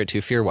to compare it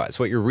to fear-wise.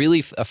 What you're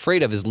really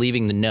afraid of is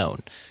leaving the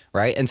known,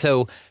 right? And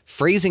so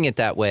phrasing it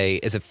that way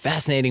is a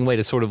fascinating way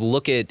to sort of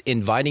look at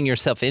inviting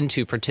yourself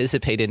into,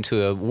 participate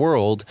into a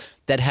world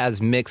that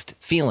has mixed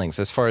feelings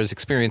as far as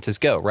experiences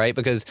go, right?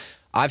 Because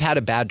I've had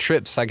a bad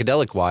trip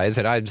psychedelic wise,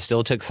 and I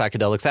still took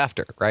psychedelics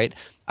after, right?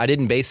 I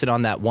didn't base it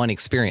on that one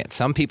experience.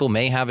 Some people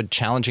may have a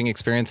challenging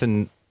experience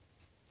in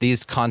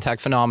these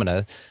contact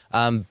phenomena,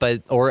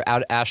 or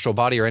out astral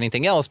body or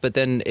anything else, but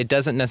then it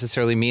doesn't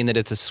necessarily mean that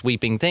it's a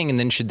sweeping thing and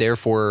then should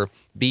therefore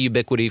be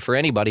ubiquity for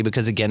anybody,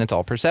 because again, it's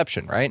all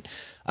perception, right?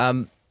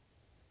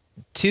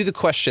 To the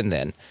question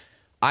then,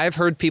 I've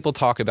heard people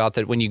talk about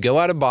that when you go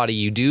out of body,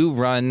 you do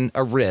run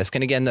a risk.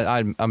 And again,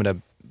 I'm going to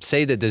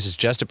say that this is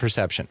just a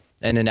perception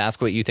and then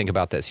ask what you think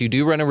about this. You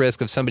do run a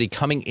risk of somebody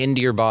coming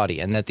into your body,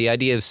 and that the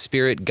idea of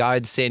spirit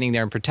guides standing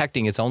there and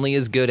protecting is only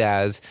as good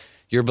as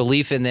your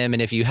belief in them.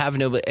 And if you have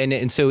no,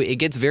 and so it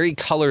gets very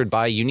colored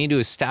by, you need to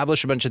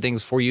establish a bunch of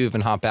things before you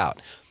even hop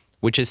out,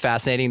 which is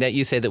fascinating that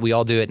you say that we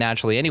all do it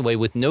naturally anyway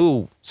with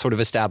no sort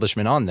of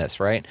establishment on this,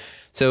 right?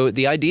 So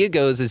the idea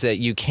goes is that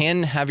you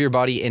can have your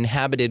body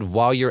inhabited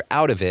while you're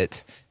out of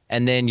it,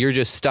 and then you're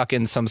just stuck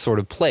in some sort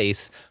of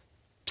place.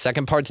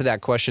 Second part to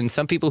that question,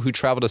 some people who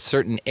travel to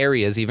certain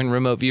areas, even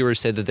remote viewers,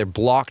 say that they're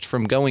blocked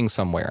from going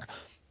somewhere.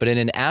 But in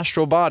an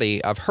astral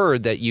body, I've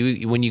heard that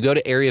when you go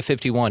to Area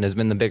 51 has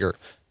been the bigger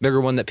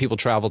one that people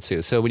travel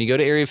to. So when you go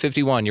to Area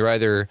 51, you're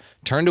either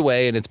turned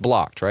away and it's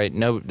blocked, right?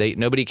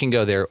 Nobody can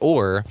go there,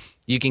 or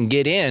you can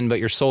get in, but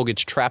your soul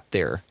gets trapped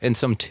there in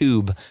some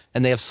tube,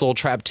 and they have soul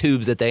trap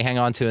tubes that they hang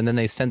on to, and then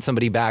they send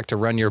somebody back to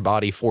run your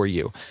body for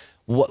you.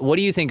 What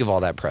do you think of all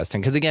that,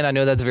 Preston? Because again, I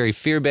know that's very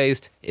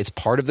fear-based. It's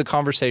part of the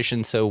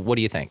conversation. So what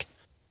do you think?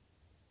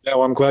 Yeah,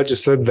 well, I'm glad you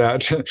said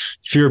that,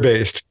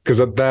 fear-based, because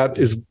that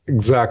is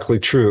exactly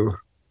true.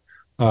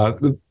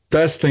 The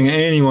best thing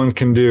anyone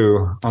can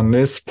do on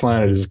this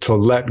planet is to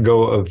let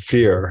go of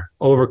fear,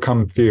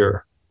 overcome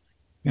fear.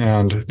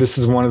 And this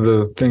is one of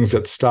the things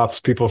that stops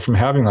people from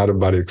having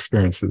out-of-body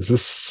experiences.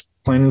 This is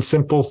plain and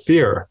simple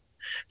fear.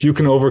 If you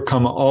can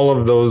overcome all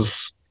of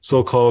those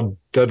so-called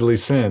deadly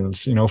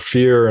sins,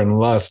 fear and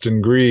lust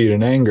and greed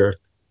and anger,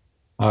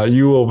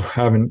 you will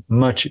have a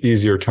much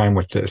easier time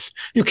with this.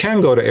 You can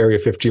go to Area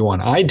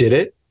 51. I did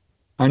it.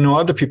 I know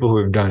other people who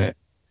have done it.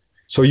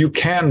 So you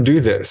can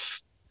do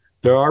this.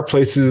 There are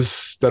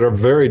places that are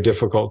very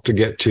difficult to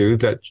get to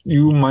that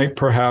you might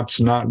perhaps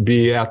not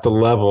be at the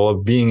level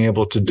of being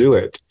able to do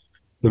it.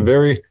 The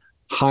very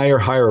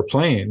higher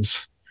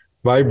planes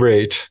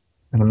vibrate,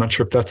 and I'm not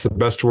sure if that's the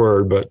best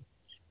word, but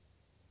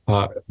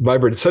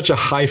vibrate at such a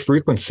high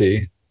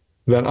frequency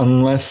that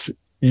unless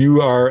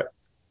you are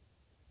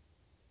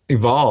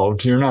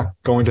evolved, you're not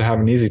going to have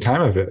an easy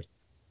time of it.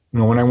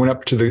 When I went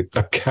up to the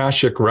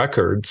Akashic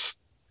records,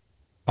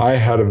 I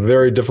had a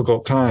very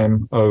difficult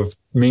time of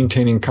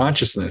maintaining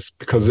consciousness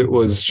because it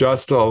was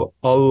just a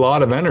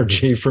lot of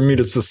energy for me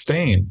to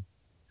sustain.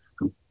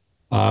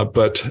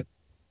 But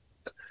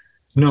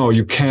no,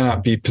 you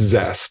cannot be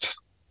possessed.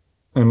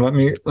 And let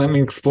me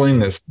explain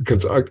this,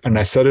 because, and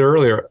I said it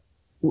earlier,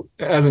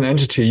 as an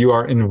entity, you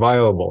are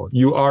inviolable.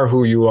 You are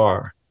who you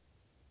are.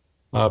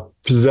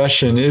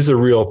 Possession is a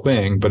real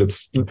thing, but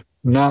it's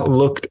not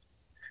looked.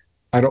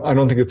 I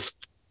don't think it's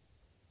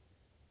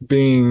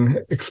being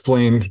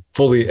explained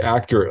fully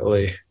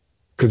accurately,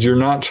 because you're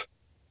not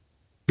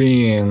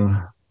being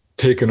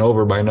taken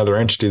over by another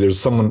entity. There's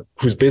someone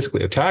who's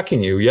basically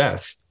attacking you,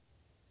 yes.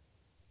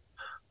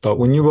 But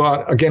when you go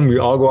out, again, we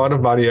all go out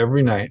of body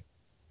every night,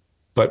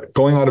 but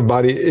going out of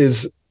body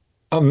is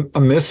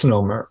a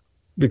misnomer,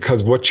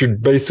 because what you're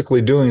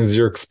basically doing is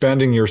you're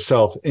expanding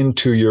yourself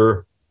into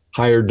your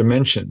higher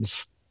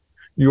dimensions.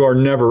 You are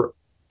never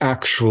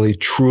actually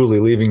truly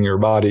leaving your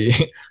body.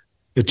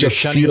 It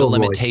just you're shunning the feels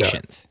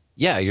limitations. Like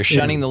yeah, you're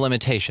shunning the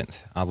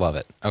limitations. I love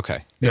it.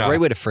 Okay. It's a great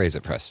way to phrase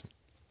it, Preston.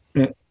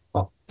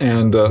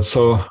 And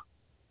so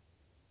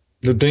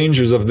the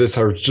dangers of this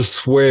are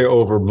just way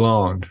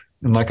overblown.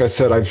 And like I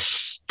said, I've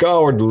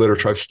scoured the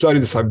literature. I've studied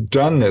this. I've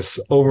done this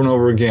over and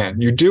over again.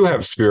 You do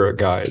have spirit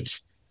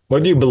guides.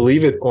 Whether you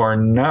believe it or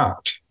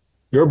not,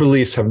 your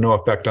beliefs have no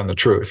effect on the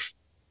truth.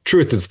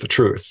 Truth is the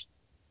truth.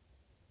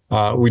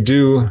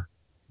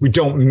 We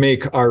don't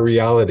make our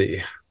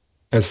reality,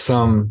 as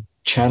some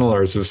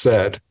channelers have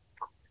said.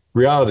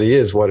 Reality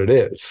is what it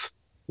is.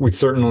 We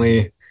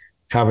certainly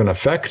have an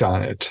effect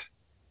on it,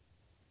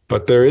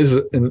 but there is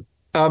an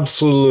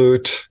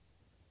absolute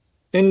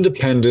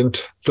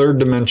independent third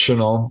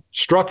dimensional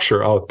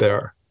structure out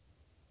there.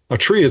 A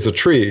tree is a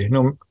tree,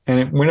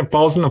 and when it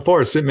falls in the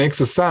forest, it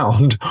makes a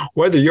sound,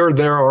 whether you're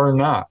there or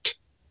not.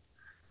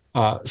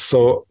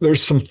 So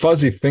there's some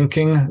fuzzy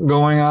thinking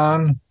going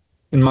on,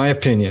 in my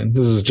opinion.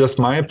 This is just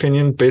my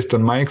opinion based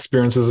on my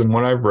experiences and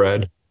what I've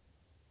read.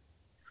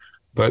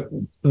 But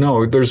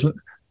no, there's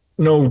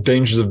no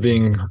dangers of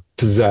being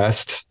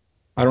possessed.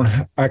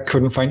 I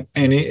couldn't find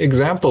any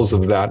examples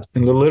of that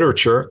in the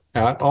literature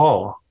at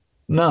all.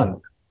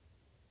 None.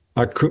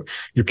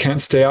 You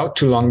can't stay out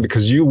too long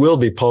because you will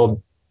be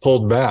pulled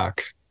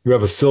back. You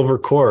have a silver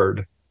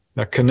cord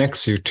that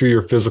connects you to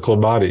your physical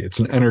body. It's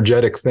an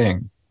energetic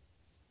thing.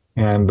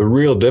 And the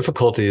real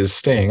difficulty is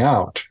staying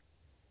out.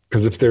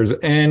 Because if there's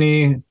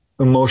any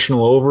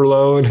emotional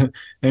overload,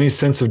 any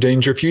sense of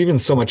danger, if you even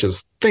so much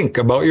as think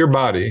about your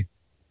body,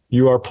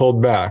 you are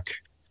pulled back.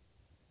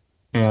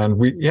 And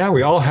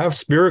we all have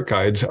spirit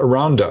guides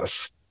around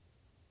us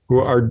who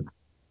are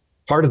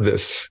part of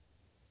this,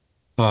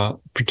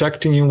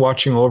 protecting you,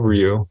 watching over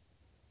you,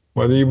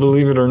 whether you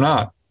believe it or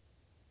not.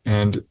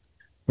 And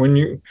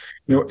when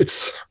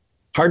it's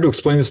hard to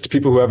explain this to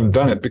people who haven't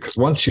done it, because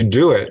once you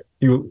do it,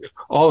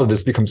 all of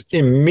this becomes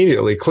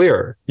immediately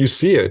clear. You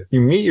see it.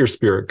 You meet your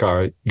spirit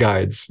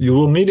guides. You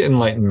will meet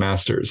enlightened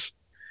masters.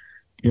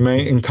 You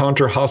may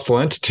encounter hostile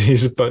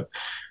entities, but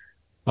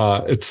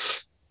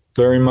it's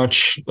very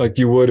much like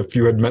you would if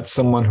you had met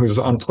someone who's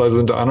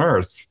unpleasant on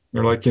Earth.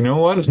 You're like, you know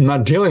what? I'm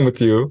not dealing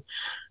with you.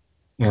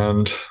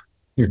 And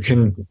you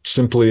can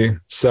simply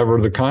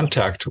sever the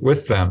contact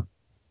with them.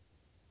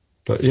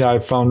 But yeah, I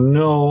found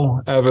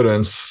no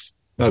evidence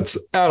that's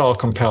at all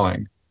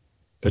compelling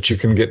that you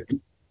can get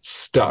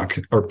stuck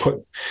or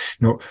put,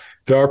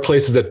 there are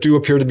places that do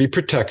appear to be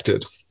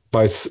protected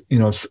by,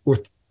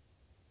 with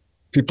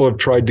people have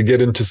tried to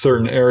get into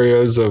certain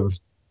areas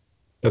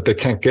that they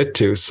can't get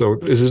to. So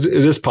it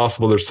is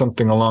possible there's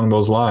something along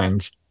those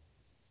lines.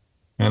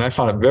 And I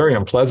found it very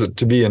unpleasant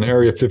to be in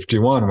Area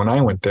 51 when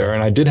I went there,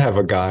 and I did have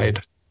a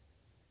guide.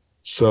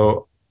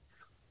 So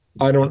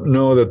I don't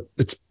know that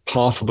it's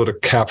possible to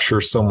capture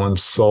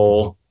someone's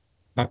soul.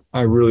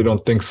 I really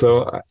don't think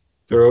so.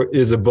 There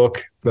is a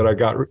book that I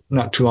got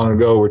not too long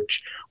ago,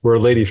 where a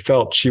lady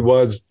felt she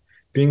was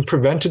being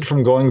prevented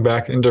from going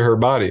back into her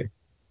body,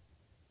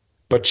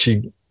 but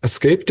she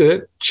escaped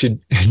it.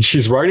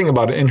 She's writing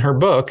about it in her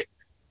book,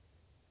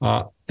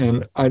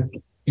 and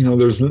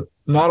there's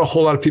not a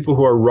whole lot of people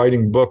who are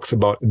writing books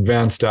about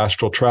advanced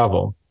astral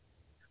travel.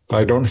 But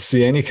I don't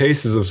see any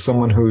cases of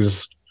someone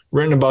who's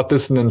written about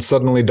this and then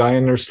suddenly die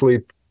in their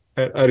sleep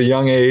at a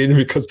young age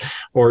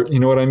or you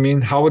know what I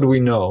mean? How would we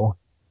know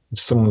if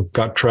someone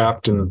got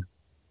trapped and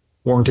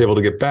weren't able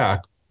to get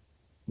back?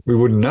 We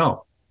wouldn't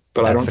know.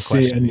 But I don't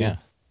see any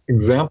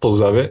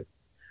examples of it.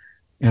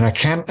 And I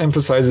can't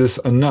emphasize this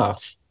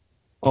enough.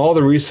 All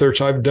the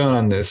research I've done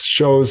on this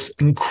shows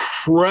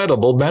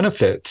incredible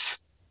benefits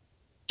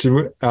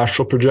to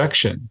astral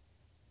projection,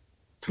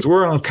 because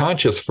we're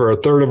unconscious for a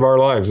third of our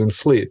lives in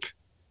sleep.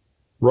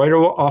 Right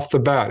off the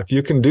bat, if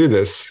you can do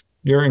this,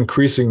 you're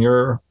increasing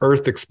your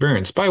Earth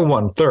experience by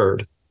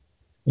 1/3.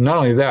 Not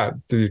only that,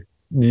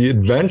 the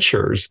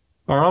adventures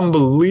are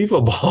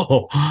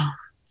unbelievable.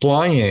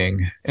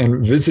 Flying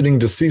and visiting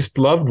deceased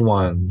loved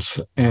ones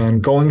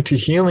and going to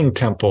healing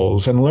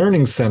temples and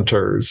learning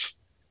centers.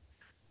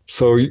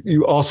 So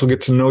you also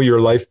get to know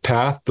your life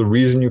path, the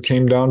reason you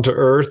came down to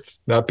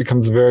Earth. That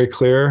becomes very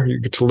clear. You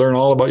get to learn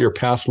all about your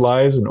past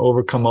lives and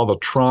overcome all the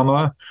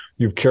trauma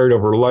you've carried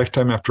over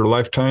lifetime after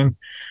lifetime.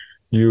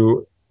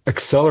 You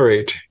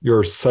accelerate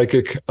your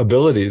psychic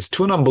abilities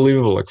to an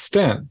unbelievable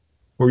extent,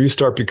 where you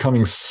start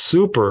becoming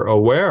super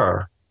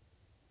aware.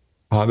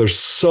 There's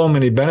so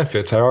many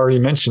benefits. I already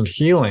mentioned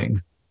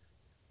healing,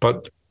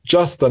 but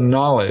just the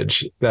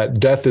knowledge that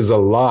death is a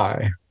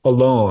lie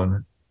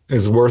alone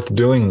is worth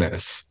doing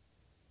this,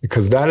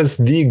 because that is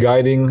the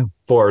guiding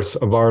force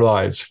of our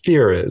lives.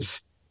 Fear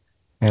is.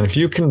 And if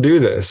you can do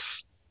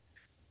this,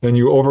 then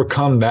you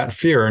overcome that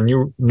fear, and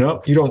you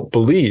don't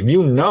believe,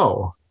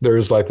 there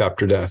is life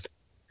after death.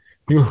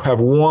 You have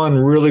one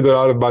really good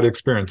out-of-body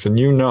experience, and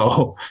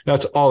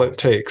that's all it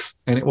takes,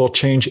 and it will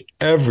change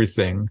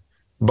everything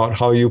about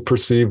how you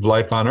perceive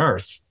life on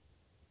Earth.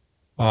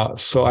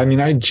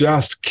 I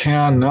just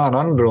cannot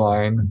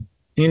underline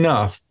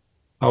enough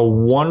how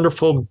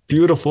wonderful,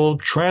 beautiful,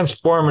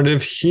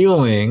 transformative,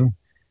 healing,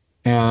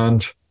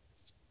 and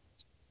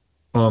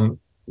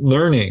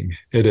learning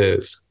it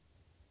is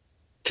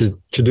to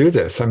do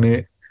this.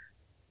 I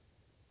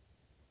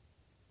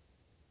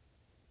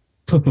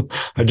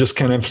just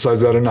can't emphasize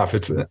that enough.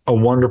 It's a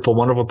wonderful,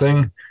 wonderful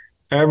thing.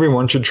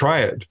 Everyone should try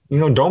it.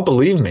 Don't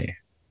believe me.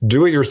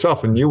 Do it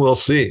yourself and you will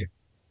see.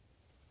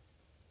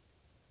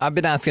 I've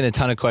been asking a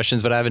ton of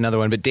questions, but I have another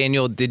one. But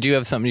Daniel, did you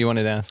have something you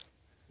wanted to ask?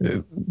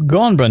 Go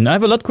on, Brendan. I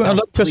have a lot of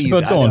questions,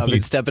 but go on, I've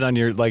been stepping on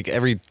your,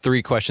 every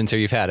 3 questions here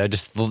you've had. I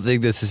just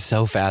think this is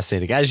so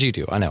fascinating, as you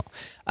do. I know.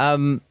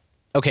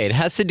 Okay, it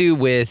has to do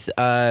with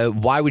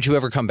why would you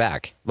ever come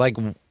back?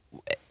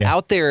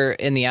 Out there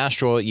in the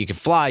astral, you can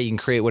fly, you can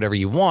create whatever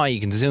you want, you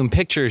can zoom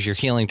pictures, you're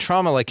healing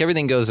trauma,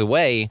 everything goes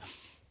away.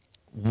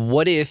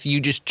 What if you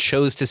just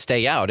chose to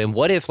stay out? And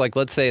what if,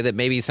 let's say that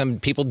maybe some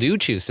people do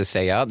choose to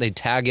stay out, they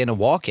tag in a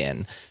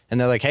walk-in, and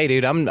they're like, hey,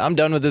 dude, I'm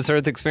done with this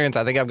Earth experience.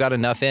 I think I've got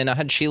enough in. I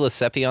had Sheila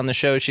Seppi on the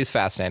show. She's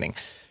fascinating.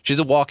 She's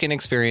a walk-in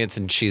experience,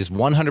 and she's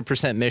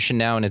 100% mission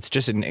now, and it's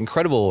just an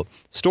incredible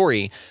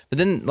story. But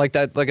then, like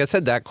I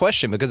said, that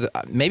question, because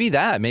maybe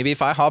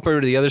if I hop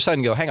over to the other side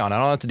and go, hang on, I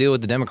don't have to deal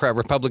with the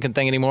Democrat-Republican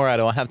thing anymore. I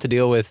don't have to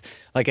deal with,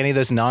 any of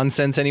this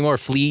nonsense anymore.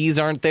 Fleas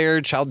aren't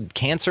there. Child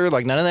cancer,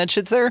 none of that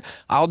shit's there.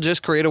 I'll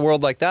just create a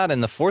world like that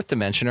in the 4th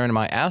dimension or in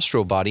my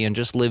astral body and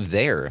just live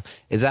there.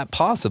 Is that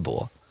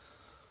possible?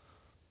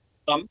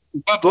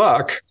 Good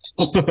luck.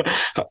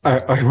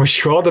 I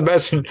wish you all the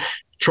best in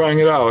trying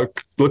it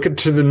out. Look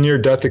into the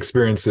near-death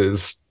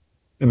experiences.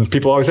 And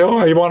people always say, oh,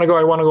 I want to go,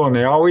 I want to go. And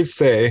they always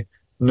say,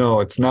 no,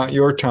 it's not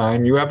your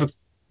time. You have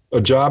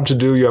a job to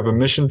do. You have a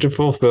mission to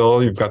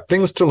fulfill. You've got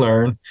things to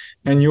learn,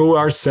 and you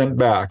are sent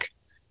back.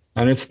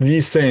 And it's the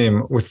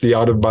same with the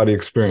out-of-body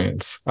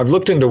experience. I've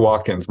looked into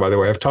walk-ins, by the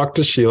way. I've talked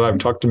to Sheila. I've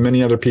talked to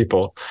many other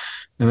people.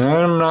 And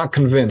I'm not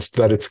convinced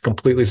that it's a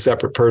completely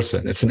separate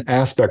person. It's an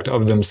aspect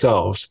of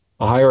themselves,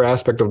 a higher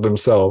aspect of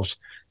themselves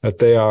that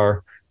they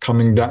are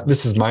coming down.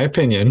 This is my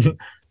opinion.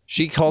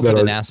 She calls it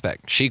an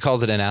aspect. She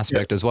calls it an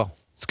aspect as well.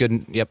 It's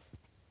good. Yep.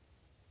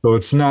 So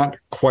it's not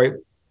quite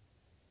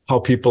how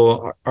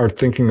people are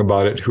thinking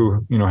about it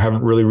who,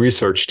 haven't really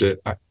researched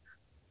it,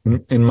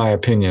 in my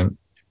opinion.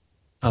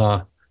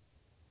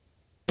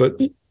 But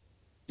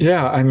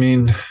yeah, I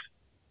mean,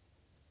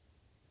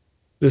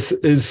 this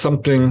is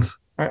something,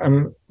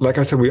 I'm like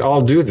I said, we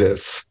all do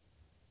this.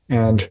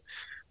 And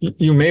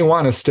you may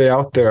want to stay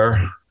out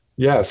there.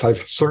 Yes,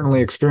 I've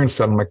certainly experienced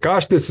that. I'm like,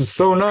 gosh, this is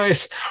so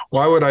nice.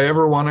 Why would I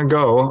ever want to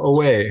go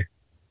away?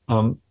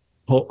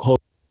 Hold.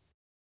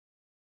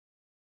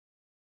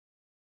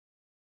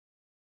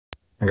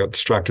 I got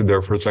distracted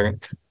there for a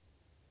second.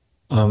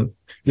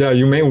 Yeah,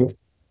 you may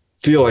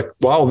feel like,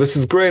 wow, this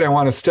is great. I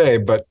want to stay,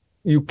 but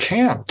you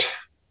can't,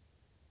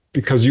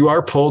 because you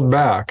are pulled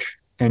back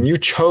and you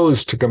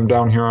chose to come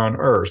down here on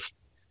Earth.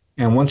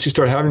 And once you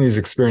start having these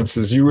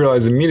experiences, you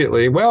realize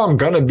immediately, well, I'm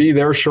going to be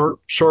there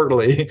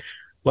shortly.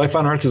 Life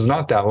on Earth is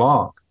not that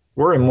long.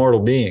 We're immortal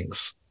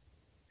beings.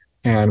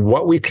 And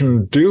what we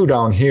can do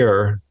down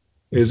here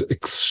is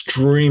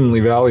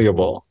extremely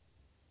valuable.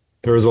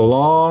 There is a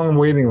long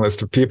waiting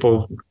list of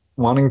people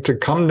wanting to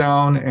come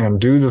down and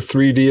do the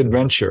 3D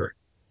adventure.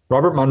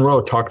 Robert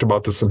Monroe talked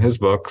about this in his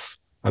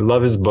books. I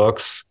love his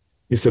books.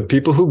 He said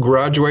people who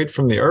graduate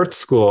from the Earth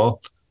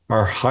School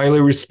are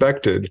highly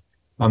respected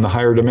on the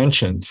higher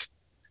dimensions.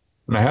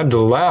 And I had to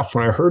laugh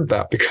when I heard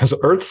that, because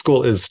Earth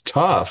School is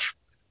tough.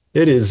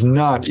 It is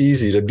not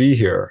easy to be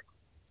here.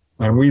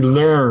 And we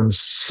learn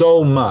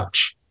so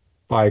much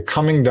by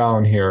coming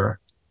down here.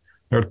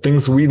 There are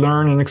things we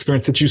learn and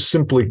experience that you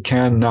simply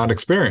cannot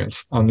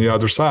experience on the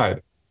other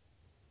side.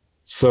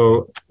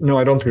 So, no,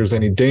 I don't think there's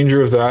any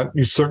danger of that.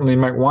 You certainly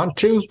might want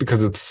to,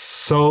 because it's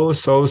so,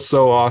 so,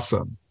 so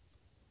awesome.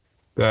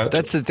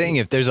 That's the thing.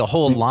 If there's a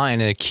whole line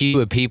and a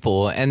queue of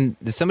people, and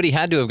somebody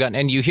had to have gotten,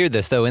 and you hear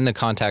this though in the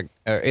contact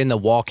or in the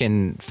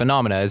walk-in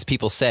phenomena, as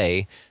people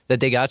say that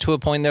they got to a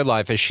point in their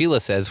life, as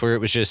Sheila says, where it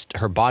was just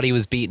her body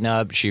was beaten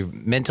up, she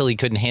mentally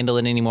couldn't handle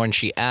it anymore, and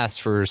she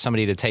asked for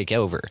somebody to take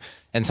over,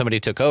 and somebody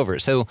took over.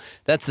 So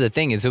that's the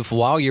thing, is if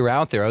while you're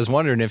out there, I was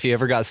wondering if you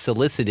ever got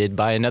solicited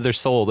by another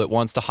soul that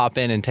wants to hop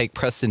in and take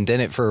Preston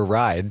Dennett for a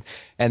ride,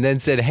 and then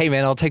said, "Hey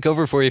man, I'll take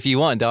over for you if you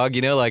want, dog."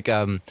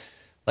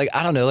 Like,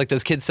 I don't know, like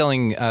those kids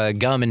selling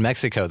gum in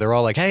Mexico. They're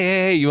all like,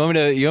 hey, you want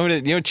me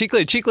to, chicle,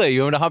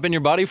 you want me to hop in your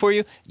body for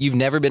you? You've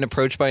never been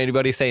approached by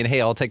anybody saying,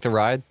 hey, I'll take the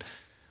ride?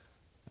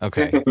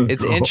 Okay.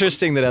 It's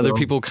interesting that other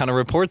people kind of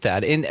report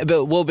that.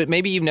 But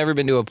maybe you've never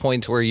been to a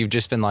point where you've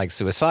just been like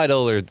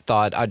suicidal or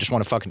thought, I just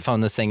want to fucking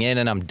phone this thing in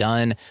and I'm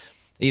done.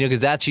 Because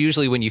that's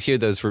usually when you hear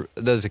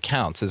those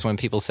accounts, is when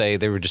people say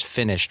they were just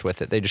finished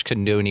with it. They just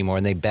couldn't do anymore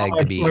and they begged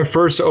to be. My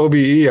first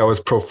OBE, I was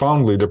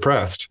profoundly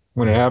depressed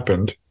when it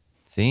happened.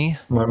 See,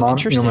 my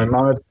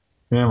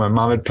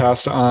mom had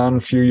passed on a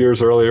few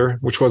years earlier,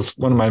 which was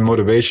one of my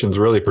motivations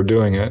really for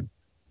doing it.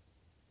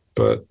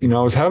 But, I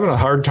was having a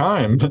hard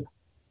time.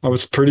 I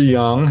was pretty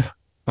young.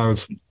 I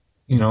was,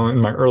 in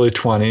my early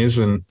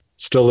 20s and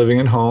still living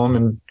at home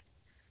and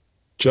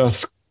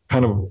just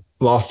kind of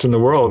lost in the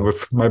world.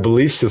 With my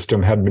belief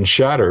system had been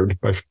shattered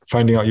by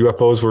finding out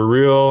UFOs were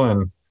real,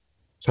 and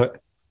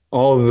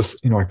all of this,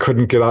 I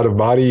couldn't get out of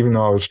body even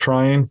though I was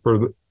trying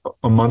for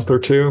a month or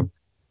two.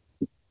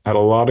 I had a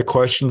lot of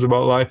questions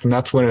about life, and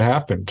that's when it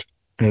happened.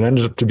 And it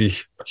ended up to be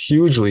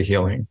hugely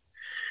healing.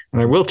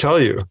 And I will tell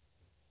you,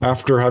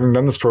 after having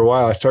done this for a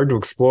while, I started to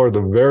explore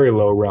the very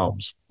low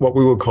realms, what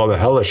we would call the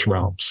hellish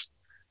realms.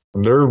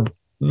 And they're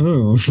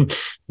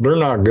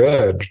not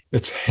good.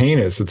 It's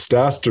heinous. It's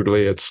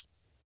dastardly. It's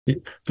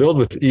filled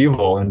with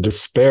evil and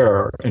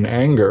despair and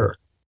anger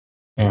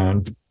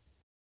and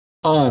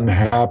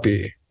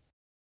unhappy,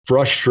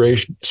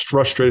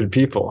 frustrated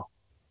people.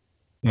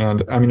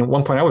 And I mean, at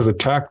one point I was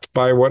attacked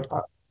by what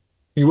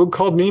you would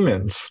call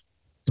demons,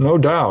 no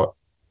doubt.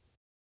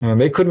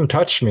 And they couldn't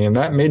touch me, and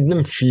that made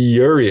them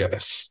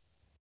furious.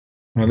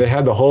 And they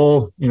had the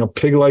whole,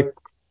 pig-like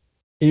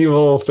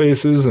evil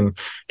faces and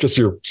just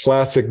your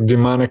classic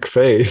demonic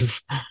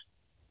face.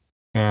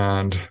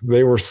 And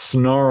they were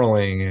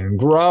snarling and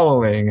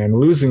growling and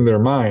losing their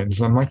minds.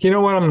 I'm like, you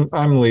know what?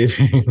 I'm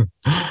leaving.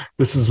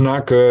 This is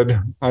not good.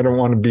 I don't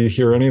want to be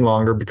here any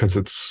longer, because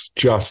it's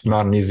just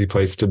not an easy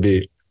place to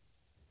be.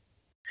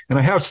 And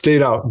I have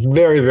stayed out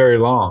very, very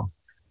long,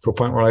 to a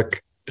point where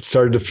it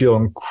started to feel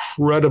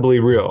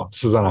incredibly real.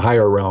 This is on a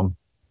higher realm.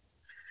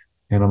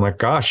 And I'm like,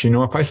 gosh,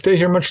 if I stay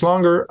here much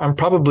longer, I'm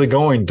probably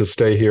going to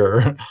stay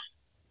here.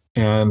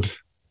 And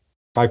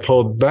I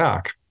pulled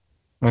back.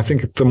 And I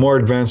think the more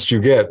advanced you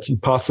get, you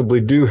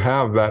possibly do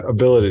have that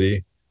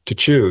ability to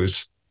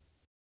choose.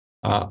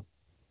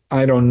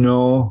 I don't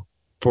know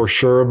for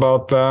sure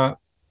about that.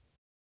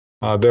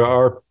 There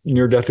are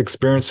near-death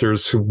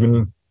experiencers who've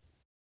been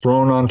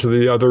thrown onto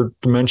the other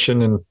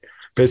dimension and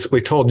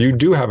basically told, you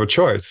do have a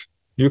choice.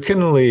 You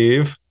can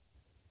leave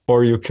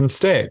or you can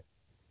stay.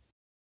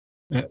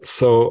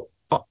 So,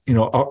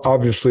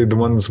 obviously the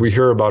ones we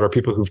hear about are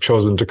people who've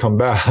chosen to come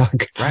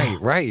back.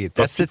 Right.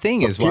 That's the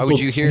thing is, why would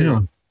you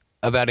hear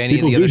about any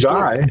of the people other do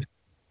stories? die.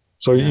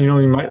 So,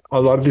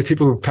 a lot of these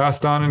people who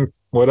passed on in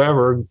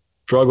whatever,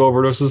 drug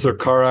overdoses or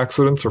car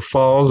accidents or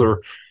falls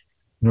or,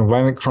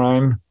 violent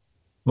crime,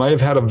 might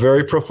have had a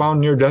very profound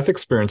near-death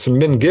experience and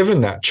been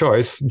given that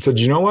choice and said,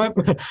 you know what?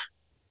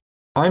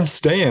 I'm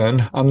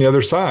staying on the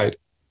other side.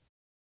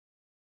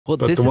 Well,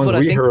 But this the is ones what I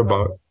we think. hear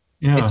about,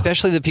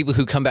 Especially the people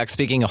who come back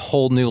speaking a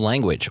whole new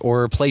language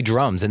or play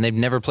drums and they've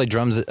never played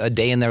drums a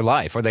day in their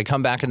life, or they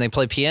come back and they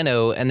play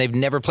piano and they've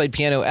never played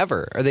piano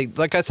ever, or they,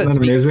 like I said,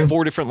 Isn't that speak amazing?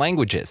 4 different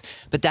languages.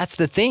 But that's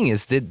the thing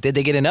is, did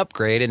they get an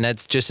upgrade and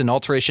that's just an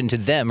alteration to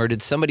them, or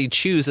did somebody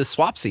choose a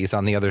swapsies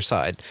on the other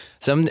side?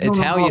 Some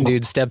Italian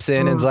dude steps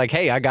in and is like,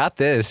 hey, I got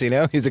this,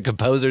 he's a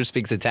composer,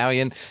 speaks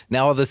Italian.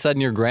 Now all of a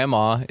sudden your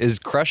grandma is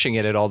crushing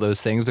it at all those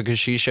things because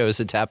she chose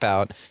to tap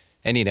out.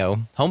 And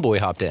homeboy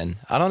hopped in.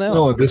 I don't know.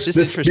 No, It's just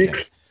interesting.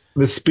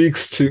 this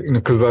speaks to,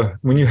 because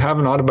when you have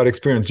an out-of-body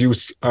experience, you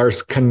are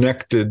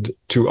connected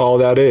to all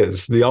that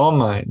is, the all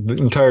mind, the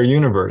entire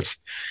universe,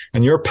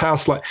 and your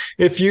past life.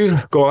 If you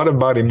go out of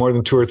body more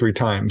than 2 or 3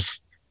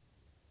 times,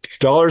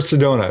 dollars to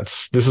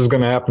donuts, this is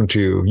going to happen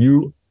to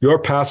you. Your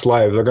past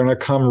lives are going to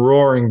come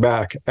roaring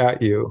back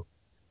at you,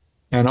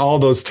 and all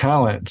those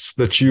talents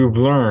that you've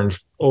learned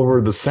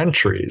over the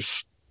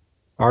centuries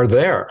are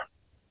there.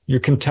 You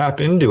can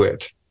tap into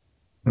it.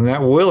 And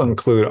that will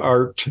include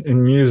art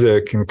and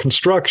music and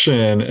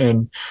construction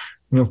and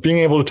being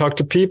able to talk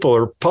to people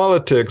or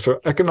politics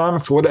or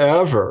economics,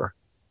 whatever,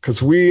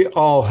 because we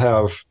all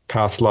have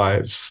past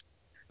lives.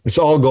 It's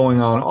all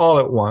going on all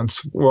at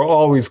once. We're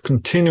always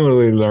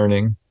continually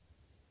learning.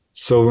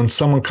 So when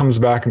someone comes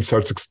back and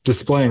starts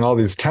displaying all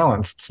these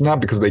talents, it's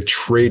not because they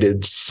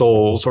traded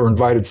souls or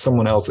invited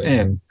someone else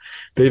in.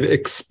 They've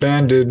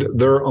expanded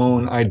their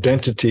own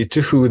identity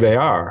to who they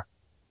are.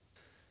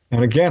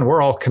 And again,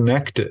 we're all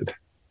connected.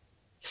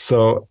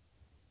 So,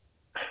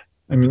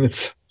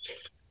 if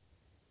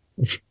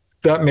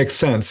that makes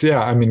sense.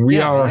 Yeah. We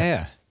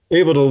are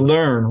able to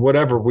learn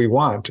whatever we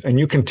want, and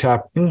you can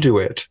tap into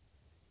it.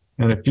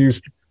 And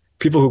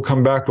people who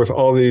come back with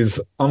all these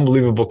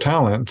unbelievable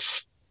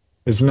talents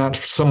is not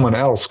someone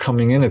else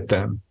coming in at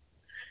them.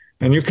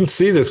 And you can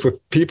see this with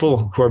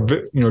people who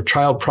are,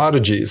 child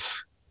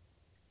prodigies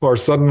who are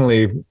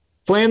suddenly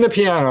playing the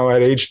piano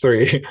at age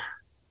 3.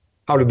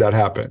 How did that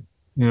happen?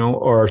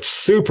 Or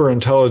super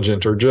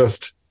intelligent or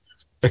just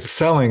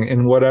excelling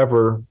in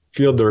whatever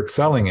field they're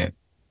excelling in.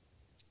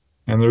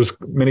 And there's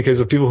many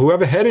cases of people who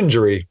have a head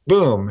injury,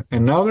 boom,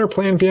 and now they're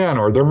playing piano,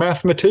 or they're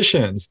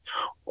mathematicians,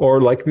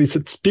 or like they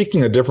said,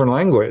 speaking a different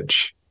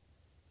language.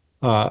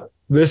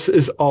 This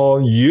is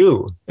all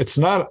you. It's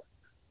not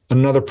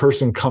another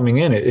person coming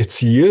in.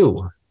 It's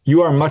you.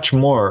 You are much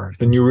more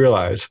than you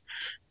realize.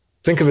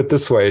 Think of it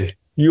this way.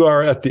 You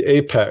are at the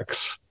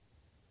apex.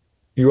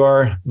 You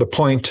are the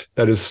point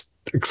that is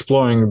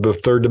exploring the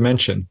 3rd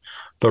dimension.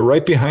 But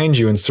right behind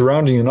you and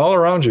surrounding you and all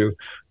around you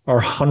are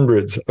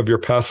hundreds of your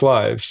past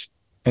lives,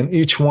 and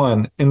each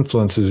one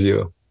influences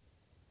you.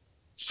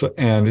 So,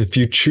 and if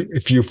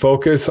you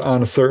focus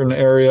on a certain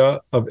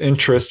area of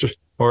interest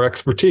or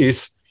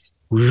expertise,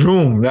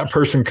 zoom, that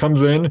person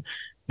comes in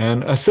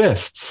and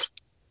assists.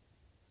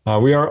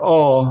 We are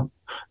all,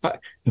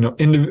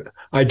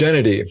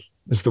 identity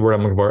is the word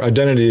I'm looking for.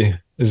 Identity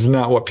is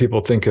not what people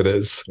think it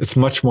is. It's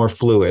much more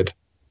fluid.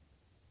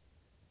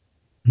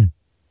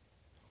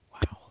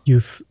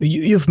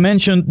 You've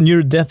mentioned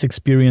near-death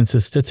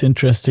experiences. That's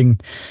interesting.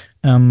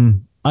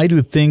 I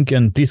do think,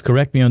 and please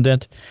correct me on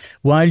that,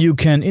 while you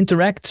can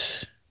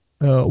interact,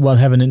 while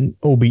having an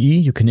OBE,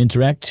 you can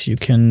interact, you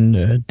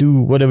can do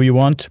whatever you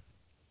want.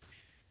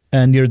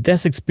 And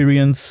near-death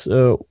experience,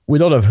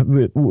 with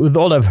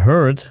all I've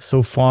heard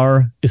so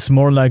far, is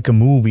more like a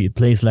movie. It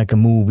plays like a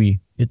movie.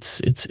 It's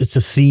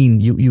a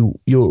scene.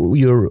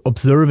 You're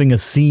observing a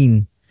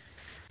scene,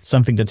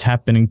 something that's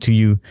happening to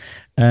you,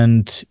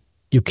 and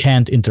you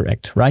can't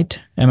interact, right?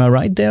 Am I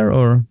right there,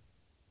 or?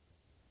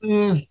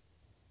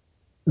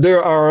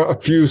 There are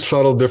a few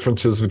subtle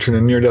differences between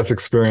a near-death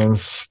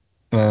experience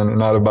and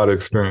an out-of-body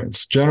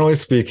experience. Generally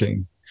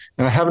speaking,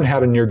 and I haven't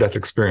had a near-death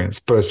experience,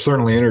 but I've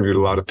certainly interviewed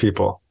a lot of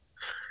people.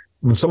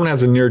 When someone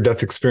has a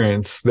near-death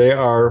experience, they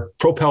are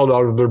propelled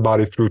out of their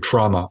body through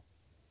trauma.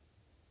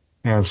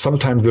 And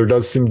sometimes there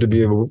does seem to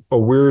be a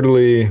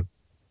weirdly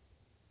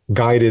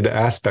guided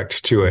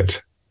aspect to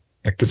it.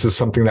 Like this is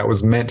something that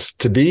was meant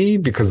to be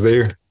because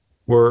they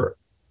were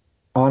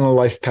on a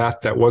life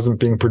path that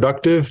wasn't being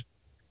productive.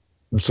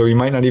 And so you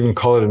might not even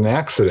call it an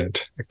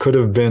accident. It could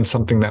have been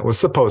something that was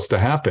supposed to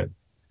happen.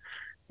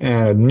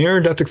 And a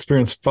near-death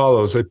experience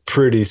follows a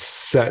pretty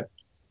set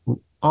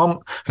I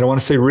don't want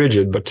to say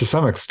rigid, but to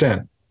some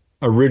extent,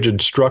 a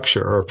rigid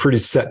structure or a pretty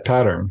set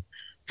pattern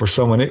for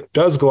someone. It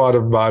does go out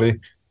of body,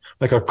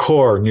 like a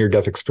core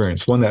near-death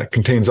experience, one that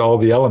contains all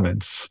the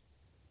elements,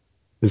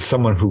 is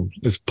someone who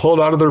is pulled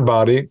out of their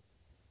body,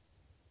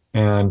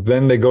 and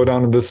then they go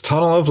down to this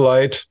tunnel of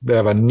light. They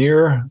have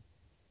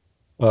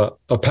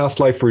a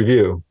past life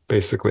review,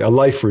 basically, a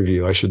life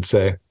review, I should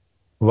say,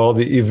 of all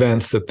the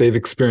events that they've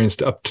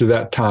experienced up to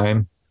that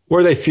time,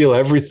 where they feel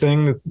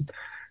everything,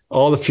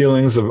 all the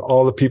feelings of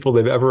all the people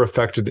they've ever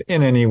affected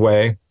in any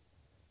way.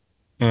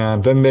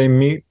 And then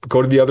they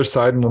go to the other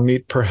side, and will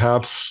meet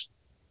perhaps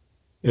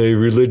a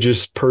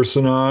religious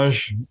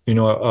personage,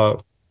 a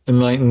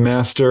enlightened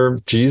master.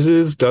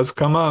 Jesus does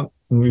come up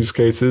in these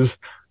cases,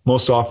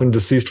 most often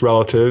deceased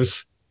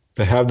relatives.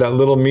 They have that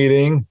little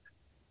meeting,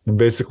 and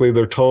basically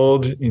they're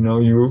told,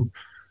 you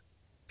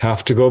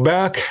have to go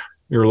back.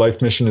 Your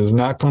life mission is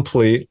not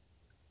complete.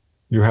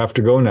 You have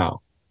to go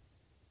now.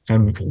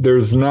 And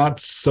there's not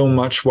so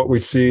much what we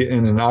see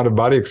in an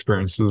out-of-body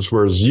experiences,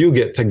 whereas you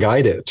get to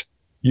guide it.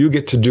 You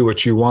get to do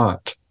what you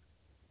want.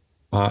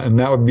 And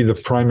that would be the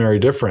primary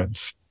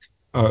difference.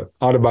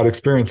 Out-of-body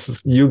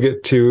experiences, you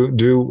get to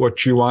do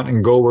what you want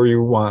and go where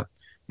you want.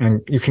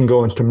 And you can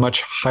go into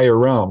much higher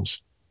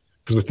realms.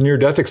 Because with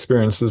near-death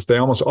experiences, they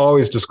almost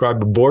always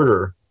describe a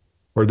border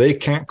where they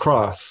can't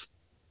cross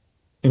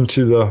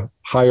into the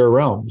higher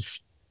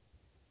realms.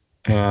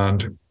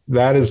 And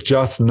that is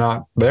just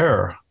not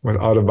there with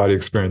out-of-body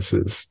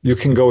experiences. You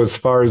can go as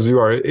far as you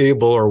are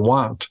able or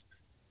want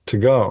to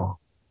go.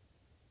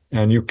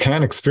 And you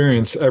can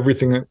experience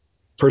everything that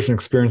person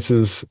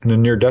experiences in a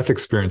near-death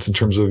experience in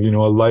terms of, a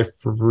life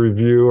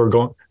review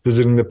or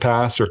visiting the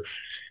past or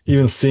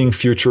even seeing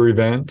future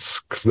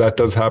events, because that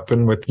does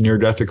happen with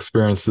near-death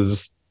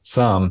experiences,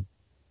 some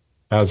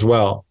as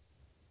well.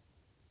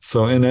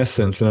 So in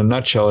essence, in a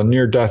nutshell, a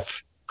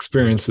near-death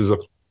experience is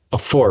a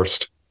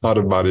forced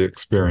out-of-body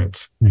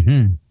experience.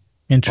 Mm-hmm.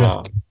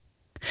 Interesting.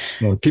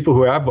 People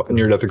who have a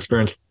near-death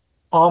experience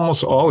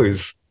almost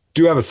always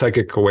do have a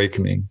psychic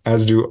awakening,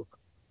 as do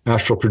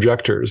astral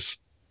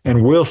projectors,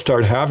 and will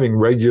start having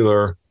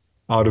regular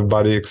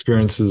out-of-body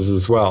experiences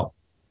as well.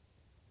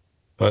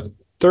 But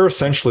they're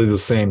essentially the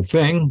same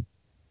thing.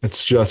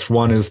 It's just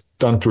one is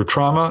done through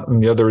trauma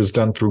and the other is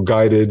done through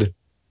guided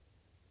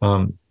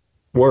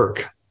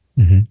work.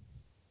 Mm-hmm.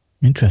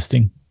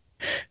 Interesting.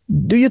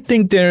 Do you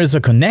think there is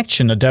a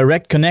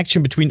direct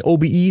connection between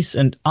OBEs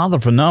and other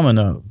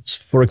phenomena?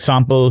 For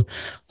example,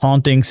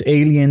 hauntings,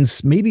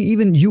 aliens, maybe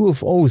even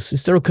UFOs.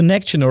 Is there a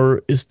connection,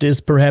 or is this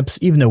perhaps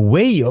even a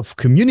way of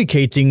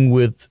communicating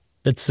with,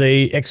 let's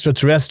say,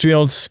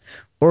 extraterrestrials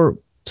or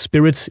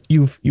spirits?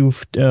 You've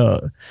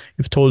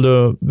told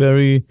a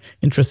very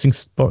interesting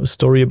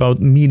story about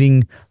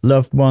meeting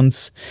loved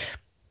ones,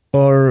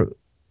 or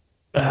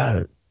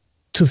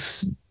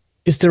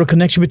is there a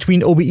connection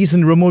between OBEs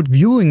and remote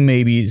viewing,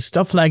 maybe?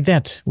 Stuff like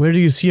that. Where do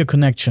you see a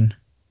connection?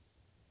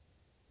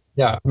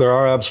 Yeah, there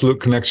are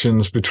absolute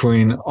connections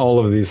between all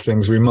of these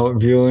things.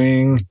 Remote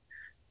viewing,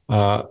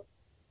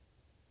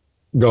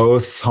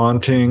 ghosts,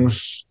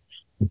 hauntings,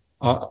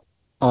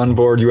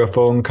 onboard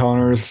UFO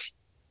encounters,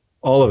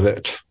 all of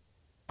it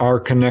are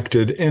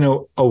connected in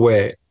a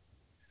way.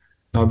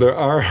 Now, there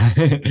are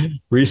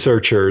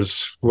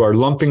researchers who are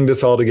lumping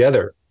this all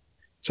together,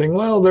 saying,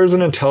 well, there's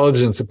an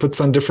intelligence, it puts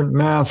on different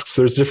masks,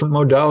 there's different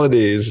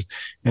modalities,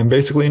 and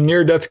basically a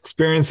near-death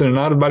experience and an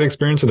out-of-body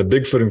experience and a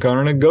Bigfoot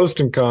encounter and a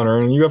ghost encounter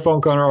and a UFO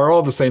encounter are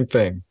all the same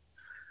thing.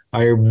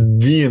 I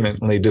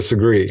vehemently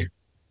disagree.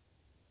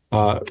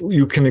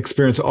 You can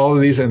experience all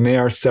of these, and they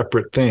are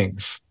separate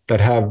things that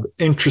have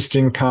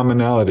interesting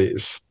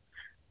commonalities.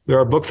 There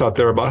are books out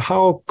there about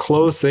how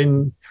close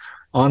an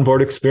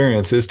onboard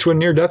experience is to a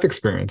near-death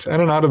experience and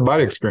an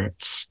out-of-body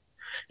experience.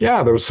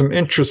 Yeah, there was some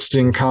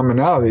interesting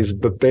commonalities,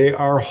 but they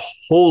are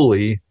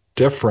wholly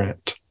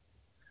different.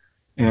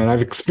 And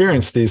I've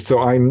experienced these, so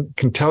I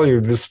can tell you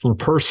this from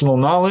personal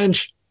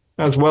knowledge,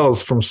 as well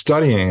as from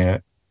studying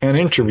it and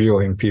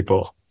interviewing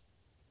people.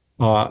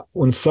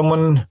 When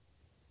someone,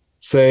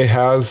 say,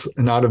 has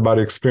an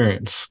out-of-body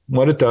experience,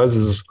 what it does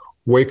is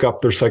wake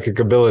up their psychic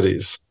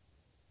abilities.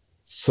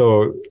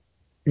 So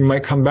you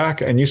might come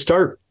back and you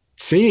start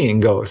seeing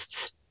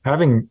ghosts,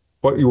 having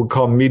what you would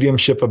call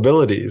mediumship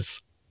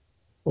abilities,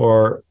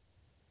 or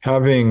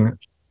having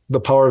the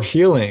power of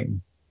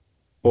healing,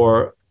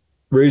 or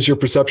raise your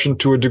perception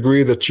to a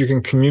degree that you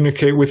can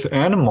communicate with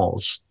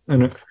animals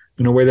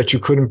in a way that you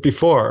couldn't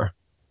before.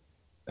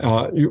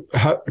 You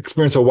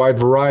experience a wide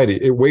variety.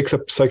 It wakes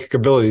up psychic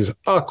abilities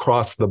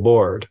across the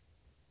board.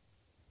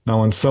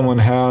 Now, when someone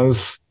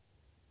has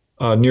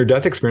a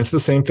near-death experience, the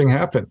same thing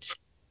happens.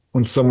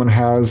 When someone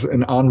has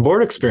an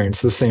onboard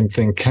experience, the same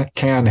thing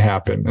can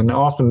happen, and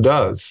often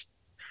does.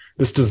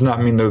 This does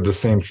not mean they're the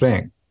same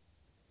thing.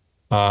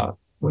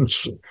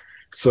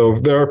 So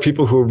there are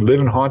people who live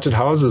in haunted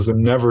houses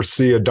and never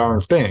see a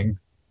darn thing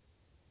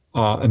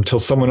until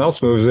someone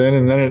else moves in,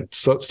 and then it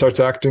starts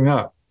acting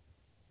up.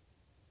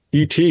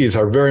 ETs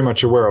are very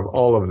much aware of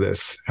all of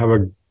this, have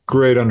a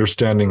great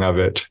understanding of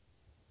it.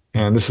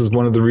 And this is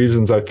one of the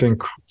reasons I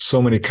think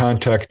so many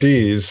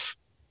contactees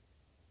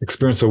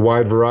experience a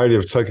wide variety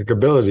of psychic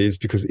abilities,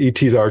 because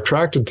ETs are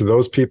attracted to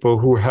those people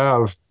who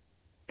have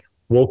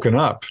woken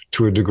up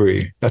to a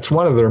degree. That's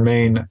one of their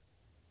main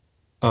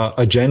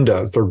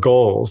agendas, their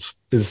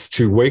goals, is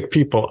to wake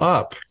people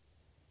up,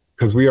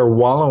 because we are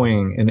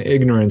wallowing in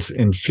ignorance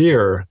and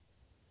fear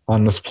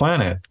on this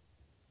planet,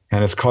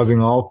 and it's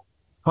causing all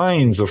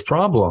kinds of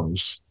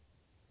problems.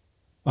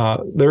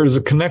 There's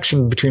a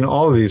connection between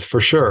all of these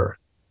for sure.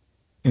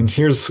 And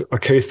here's a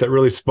case that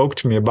really spoke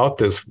to me about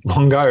this.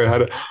 One guy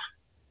had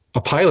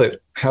a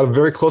pilot had a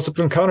very close-up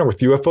encounter with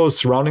UFOs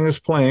surrounding his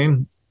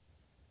plane.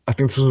 I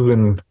think this was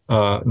in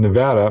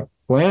Nevada,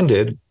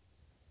 landed,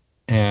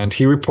 and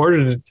he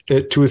reported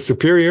it to his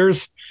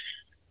superiors.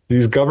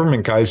 These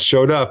government guys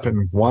showed up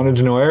and wanted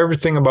to know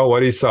everything about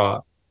what he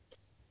saw.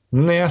 And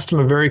then they asked him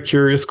a very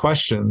curious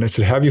question. They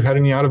said, have you had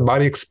any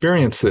out-of-body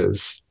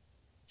experiences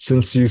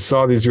since you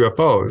saw these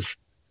UFOs?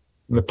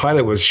 And the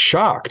pilot was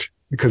shocked,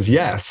 because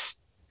yes,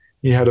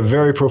 he had a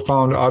very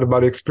profound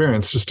out-of-body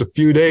experience just a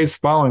few days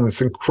following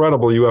this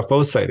incredible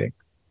UFO sighting.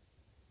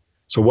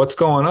 So what's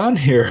going on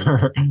here?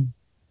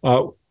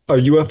 A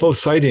UFO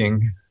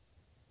sighting,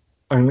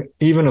 and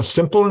even a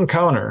simple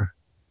encounter,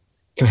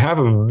 can have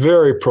a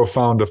very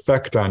profound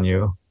effect on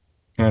you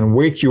and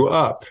wake you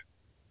up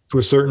to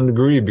a certain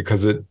degree,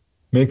 because it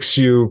makes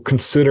you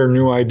consider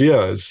new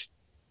ideas.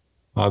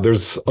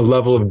 There's a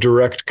level of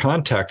direct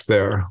contact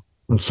there.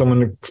 When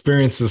someone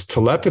experiences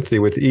telepathy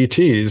with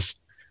ETs,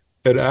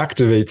 it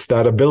activates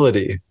that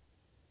ability.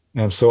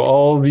 And so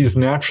all these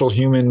natural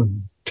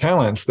human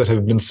talents that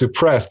have been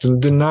suppressed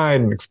and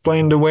denied and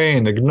explained away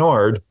and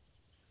ignored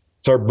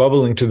start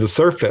bubbling to the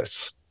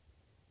surface.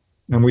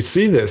 And we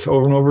see this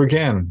over and over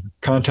again.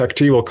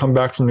 Contactee will come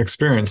back from an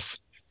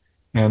experience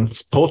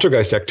and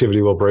poltergeist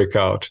activity will break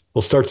out.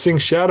 We'll start seeing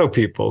shadow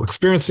people,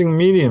 experiencing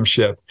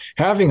mediumship,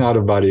 having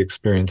out-of-body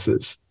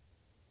experiences.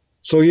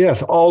 So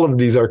yes, all of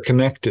these are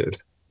connected.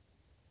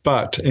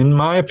 But in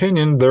my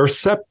opinion, they're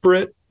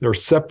separate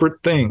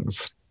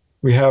things.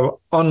 We have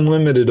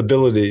unlimited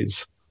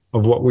abilities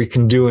of what we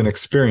can do and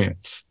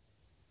experience.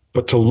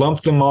 But to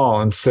lump them all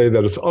and say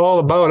that it's all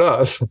about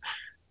us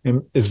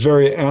is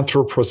very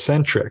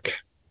anthropocentric.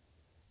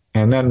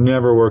 And that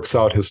never works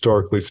out,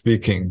 historically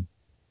speaking.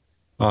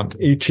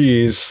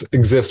 ETs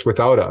exist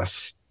without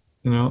us.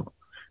 You know,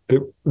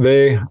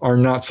 they are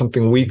not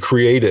something we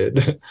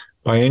created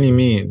by any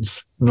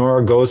means, nor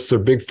are ghosts or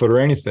Bigfoot or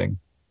anything.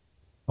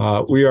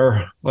 We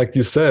are, like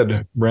you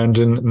said,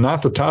 Brandon,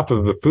 not the top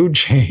of the food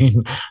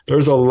chain.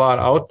 There's a lot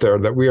out there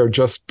that we are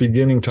just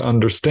beginning to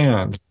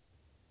understand.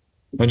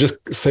 I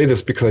just say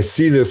this because I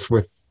see this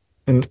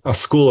in a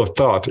school of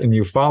thought in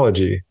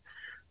ufology.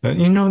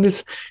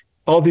 And,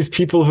 all these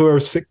people who are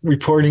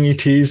reporting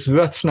ETs,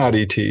 that's not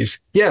ETs.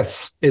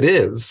 Yes, it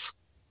is.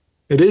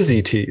 It is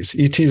ETs.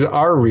 ETs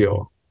are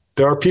real.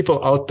 There are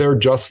people out there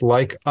just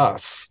like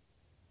us.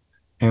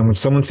 And when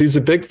someone sees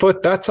a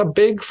Bigfoot, that's a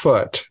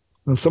Bigfoot.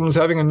 When someone's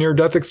having a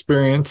near-death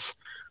experience,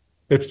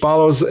 it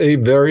follows a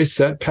very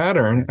set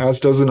pattern, as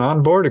does an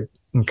onboard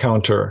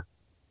encounter,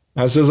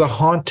 as does a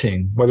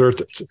haunting, whether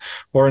it's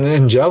or an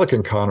angelic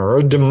encounter or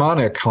a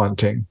demonic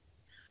haunting.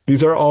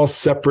 These are all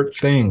separate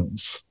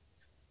things.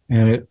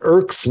 And it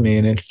irks me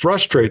and it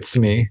frustrates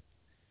me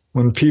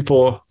when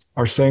people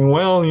are saying,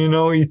 well,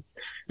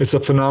 it's a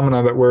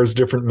phenomenon that wears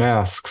different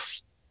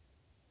masks.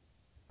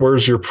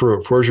 Where's your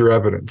proof? Where's your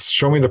evidence?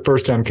 Show me the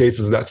first-hand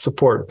cases that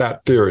support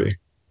that theory.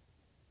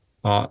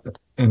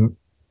 And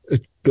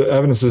the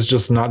evidence is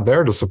just not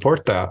there to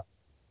support that.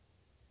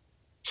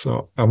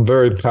 So I'm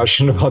very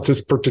passionate about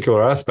this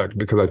particular aspect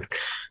because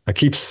I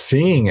keep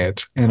seeing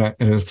it, and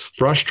it's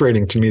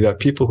frustrating to me that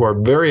people who are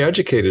very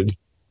educated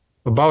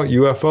about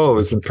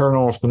UFOs and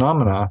paranormal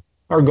phenomena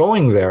are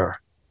going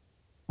there.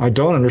 I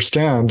don't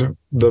understand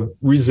the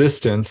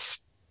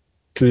resistance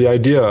to the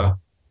idea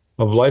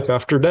of life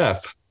after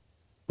death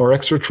or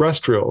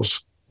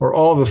extraterrestrials or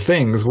all the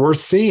things we're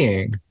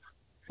seeing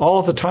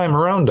all the time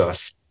around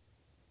us.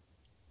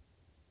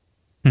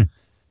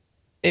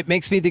 It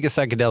makes me think of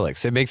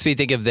psychedelics. It makes me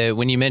think of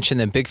when you mention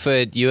that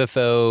Bigfoot,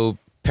 UFO,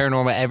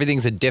 paranormal,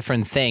 everything's a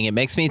different thing. It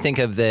makes me think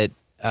of that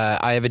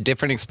I have a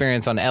different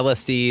experience on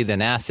LSD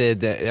than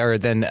acid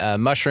than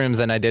mushrooms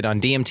than I did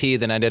on DMT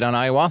than I did on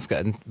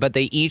ayahuasca. But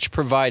they each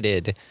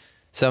provided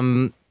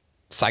some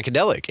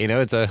psychedelic.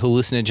 It's a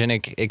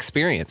hallucinogenic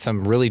experience,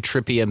 some really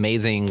trippy,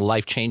 amazing,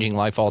 life-changing,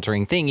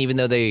 life-altering thing, even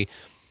though they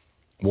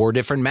wore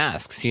different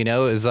masks. It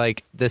was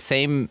like the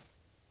same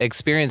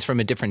experience from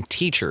a different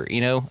teacher,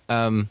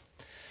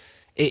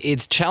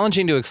 It's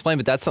challenging to explain,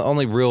 but that's the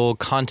only real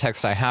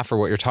context I have for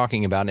what you're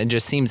talking about. And it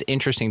just seems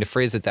interesting to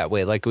phrase it that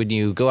way. Like when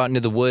you go out into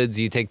the woods,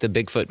 you take the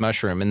Bigfoot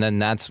mushroom, and then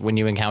that's when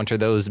you encounter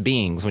those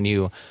beings. When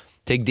you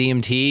take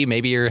DMT,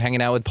 maybe you're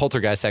hanging out with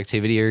poltergeist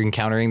activity or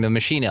encountering the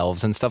machine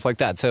elves and stuff like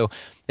that. So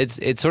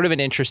it's sort of an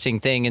interesting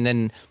thing. And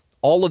then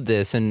all of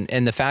this and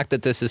the fact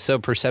that this is so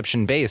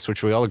perception-based,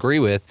 which we all agree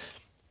with,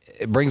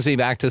 it brings me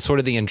back to sort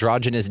of the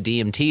androgynous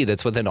DMT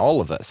that's within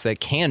all of us, that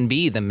can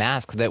be the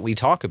mask that we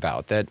talk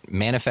about, that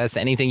manifests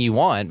anything you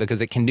want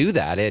because it can do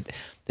that.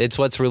 It's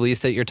what's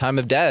released at your time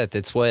of death.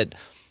 It's what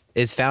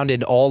is found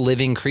in all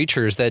living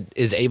creatures that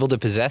is able to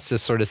possess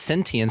this sort of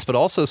sentience, but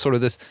also sort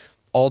of this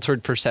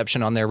altered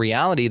perception on their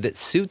reality that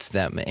suits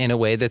them in a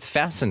way that's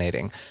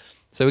fascinating.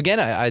 So again,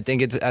 I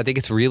think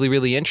it's really,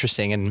 really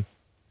interesting. And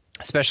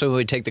especially when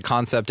we take the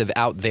concept of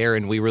out there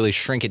and we really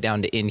shrink it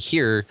down to in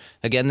here,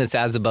 again, this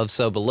as above,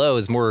 so below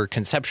is more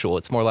conceptual.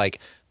 It's more like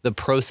the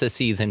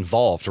processes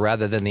involved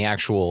rather than the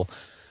actual,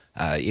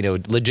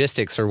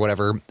 logistics or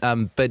whatever.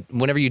 But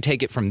whenever you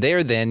take it from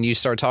there, then you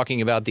start talking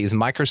about these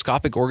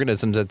microscopic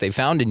organisms that they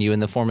found in you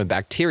in the form of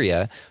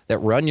bacteria that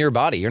run your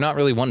body. You're not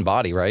really one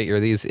body, right? You're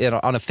these,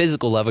 on a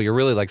physical level, you're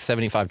really like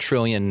 75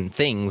 trillion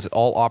things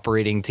all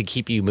operating to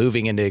keep you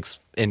moving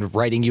and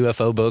writing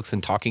UFO books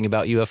and talking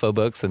about UFO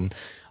books and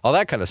all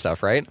that kind of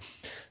stuff, right?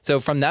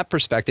 So from that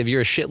perspective,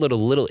 you're a shitload of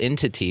little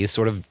entities,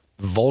 sort of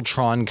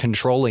Voltron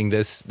controlling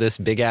this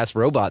big ass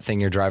robot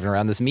thing you're driving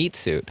around, this meat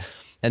suit.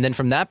 And then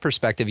from that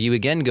perspective, you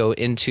again go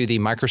into the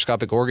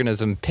microscopic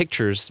organism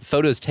pictures,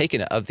 photos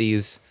taken of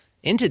these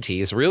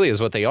entities really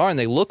is what they are. And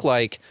they look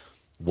like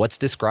what's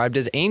described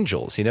as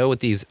angels,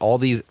 with all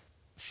these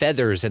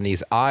feathers and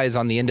these eyes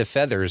on the end of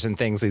feathers and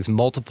things, these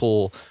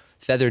multiple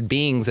feathered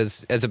beings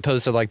as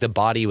opposed to like the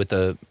body with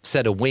a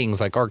set of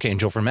wings like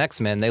Archangel from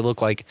X-Men. They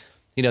look like,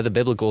 the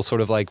biblical sort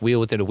of like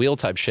wheel within a wheel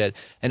type shit.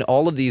 And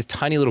all of these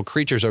tiny little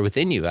creatures are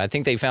within you. I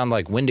think they found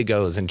like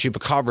wendigos and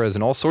chupacabras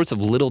and all sorts of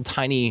little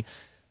tiny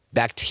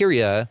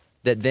bacteria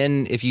that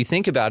then, if you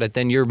think about it,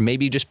 then you're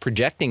maybe just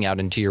projecting out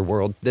into your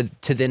world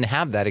to then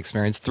have that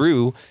experience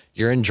through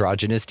your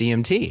androgynous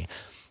DMT.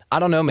 I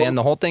don't know, man.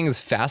 The whole thing is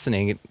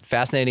fascinating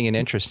and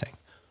interesting.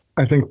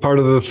 I think part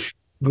of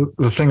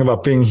the thing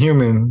about being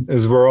human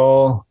is we're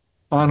all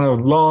on a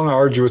long,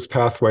 arduous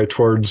pathway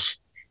towards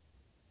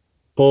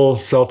full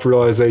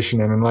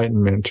self-realization and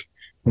enlightenment.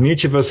 And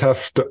each of us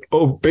have to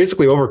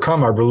basically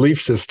overcome our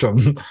belief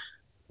system,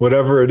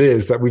 whatever it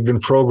is that we've been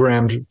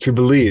programmed to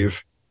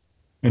believe.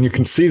 And you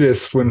can see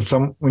this when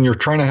you're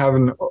trying to have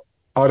an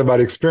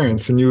out-of-body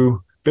experience and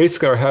you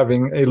basically are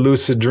having a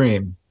lucid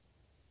dream.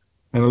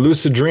 And a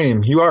lucid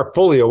dream, you are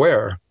fully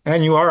aware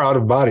and you are out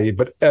of body,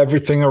 but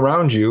everything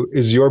around you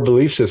is your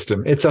belief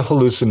system. It's a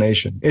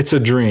hallucination. It's a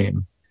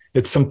dream.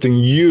 It's something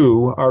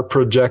you are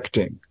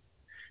projecting.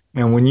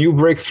 And when you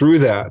break through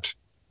that,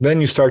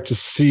 then you start to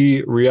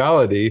see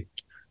reality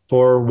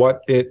for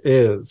what it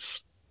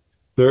is.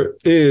 There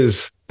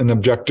is an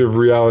objective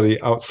reality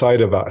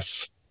outside of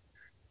us.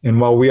 And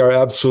while we are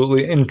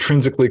absolutely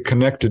intrinsically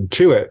connected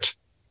to it,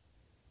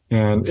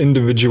 and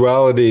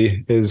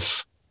individuality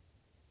is,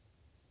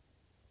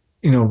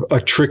 a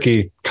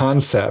tricky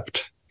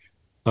concept,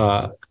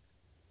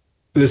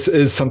 this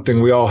is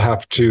something we all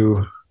have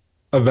to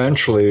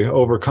eventually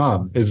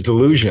overcome, is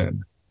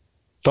delusion.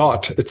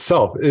 Thought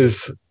itself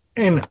is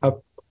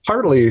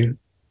partly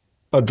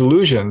a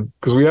delusion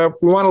because we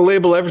want to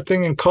label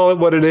everything and call it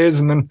what it is,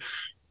 and then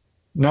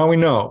now we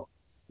know.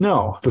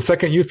 No, the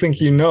second you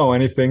think you know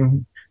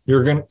anything,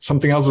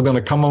 something else is going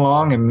to come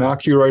along and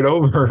knock you right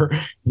over,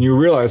 and you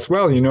realize,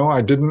 well,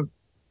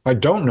 I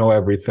don't know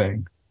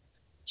everything.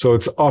 So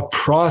it's a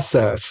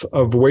process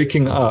of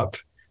waking up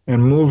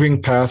and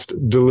moving past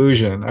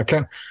delusion.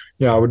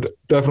 I would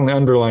definitely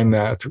underline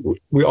that.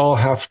 We all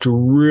have to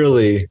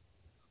really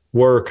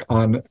work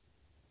on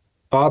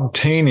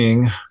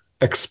obtaining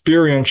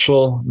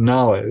experiential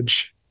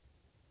knowledge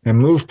and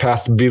move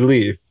past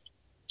belief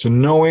to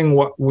knowing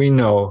what we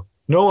know.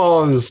 Know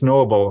all is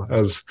knowable,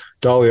 as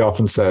Dolly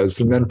often says,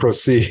 and then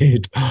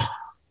proceed.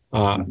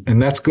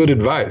 And that's good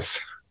advice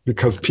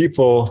because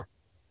people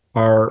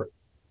are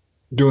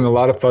doing a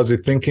lot of fuzzy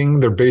thinking.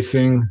 They're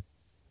basing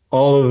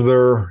all of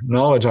their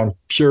knowledge on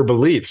pure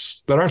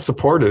beliefs that aren't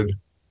supported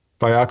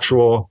by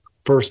actual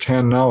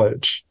firsthand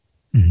knowledge.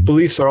 Mm-hmm.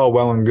 Beliefs are all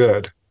well and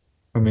good.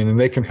 And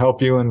they can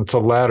help you, and it's a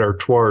ladder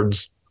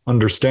towards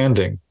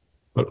understanding.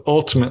 But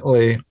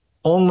ultimately,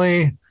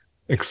 only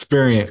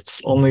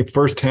experience, only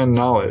firsthand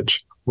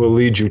knowledge will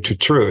lead you to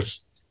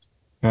truth.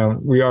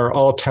 And we are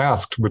all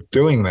tasked with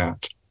doing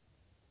that.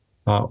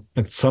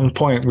 At some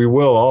point, we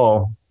will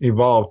all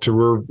evolve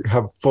to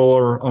have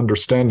fuller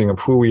understanding of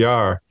who we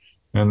are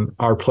and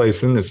our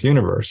place in this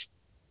universe.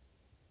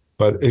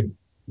 But it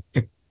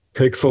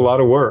takes a lot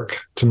of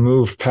work to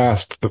move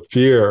past the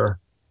fear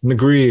and the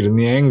greed and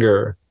the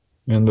anger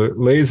and the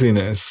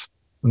laziness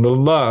and the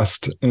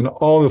lust and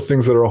all the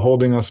things that are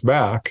holding us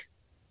back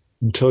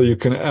until you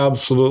can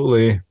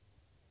absolutely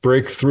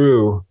break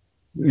through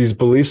these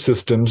belief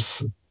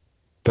systems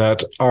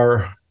that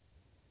are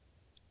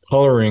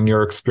coloring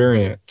your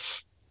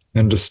experience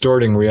and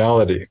distorting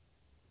reality.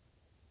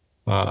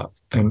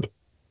 And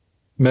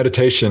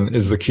meditation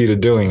is the key to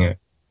doing it.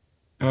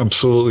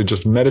 Absolutely.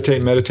 Just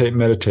meditate, meditate,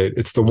 meditate.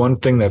 It's the one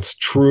thing that's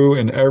true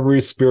in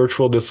every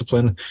spiritual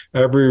discipline,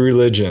 every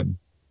religion.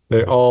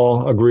 They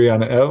all agree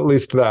on at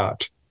least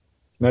that.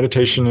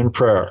 Meditation and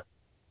prayer.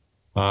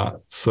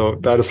 So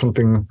that is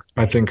something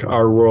I think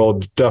our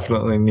world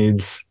definitely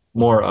needs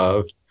more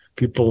of.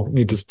 People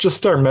need to just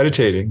start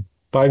meditating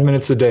 5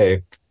 minutes a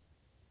day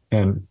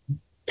and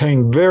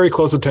paying very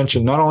close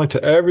attention, not only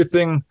to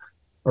everything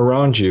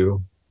around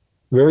you,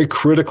 very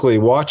critically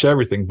watch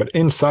everything, but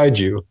inside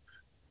you,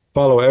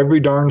 follow every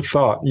darn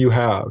thought you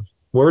have.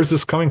 Where is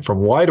this coming from?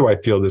 Why do I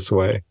feel this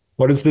way?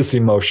 What is this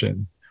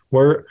emotion?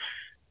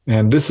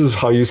 And this is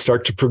how you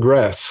start to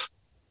progress.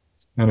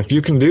 And if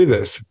you can do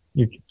this,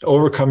 you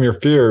overcome your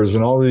fears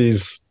and all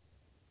these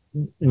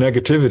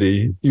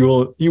negativity,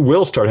 you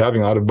will start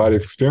having out-of-body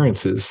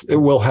experiences. It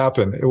will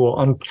happen.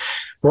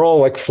 We're all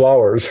like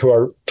flowers who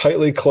are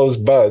tightly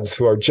closed buds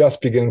who are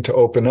just beginning to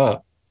open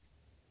up.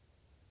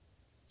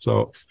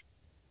 So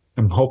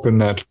I'm hoping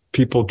that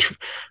people,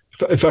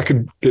 if I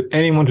could get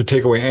anyone to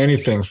take away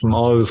anything from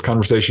all of this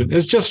conversation,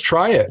 is just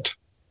try it.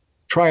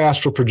 Try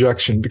astral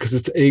projection, because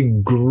it's a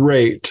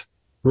great,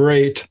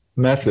 great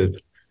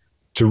method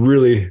to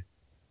really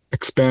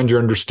expand your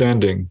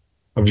understanding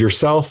of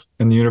yourself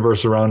and the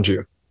universe around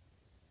you.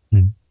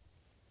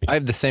 I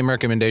have the same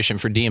recommendation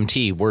for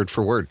DMT, word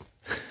for word.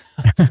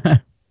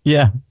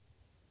 Yeah.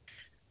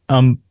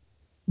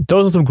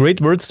 Those are some great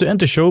words to end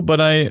the show,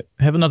 but I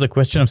have another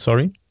question. I'm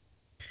sorry.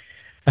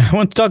 I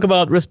want to talk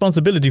about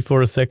responsibility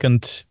for a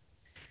second.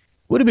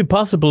 Would it be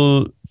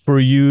possible for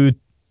you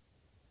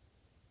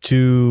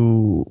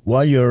to,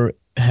 while you're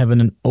having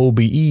an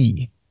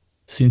OBE,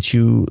 since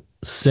you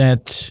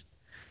said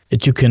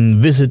that you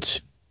can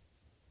visit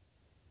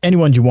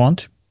anyone you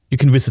want, you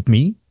can visit me,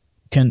 you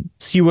can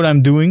see what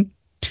I'm doing,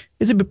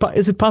 is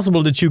it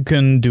possible that you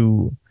can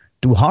do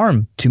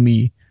harm to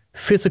me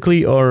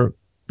physically, or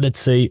let's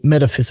say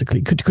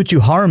metaphysically? Could you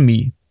harm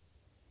me?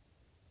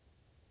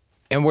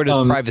 And where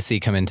does privacy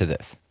come into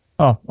this?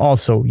 Oh,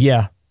 also,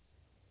 yeah.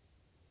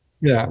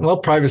 Yeah, well,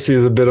 privacy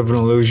is a bit of an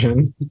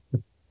illusion.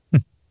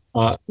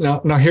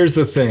 Now here's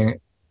the thing.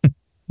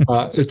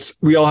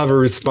 We all have a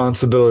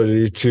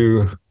responsibility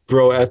to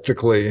grow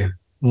ethically,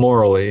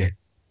 morally,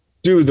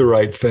 do the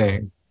right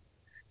thing.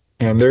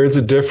 And there is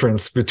a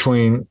difference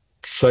between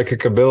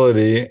psychic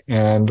ability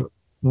and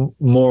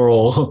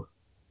morals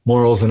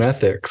and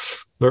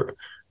ethics. They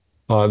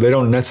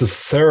don't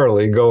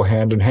necessarily go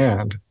hand in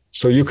hand.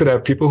 So you could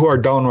have people who are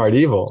downright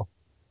evil,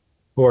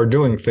 who are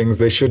doing things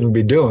they shouldn't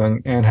be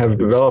doing and have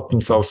developed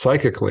themselves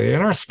psychically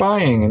and are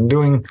spying and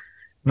doing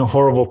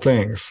horrible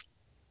things.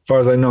 As far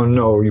as I know,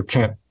 no, you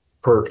can't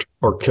hurt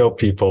or kill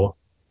people.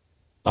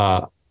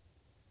 I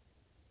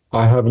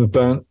haven't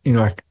been,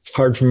 it's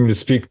hard for me to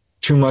speak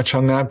too much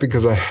on that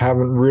because I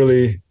haven't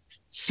really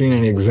seen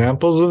any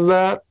examples of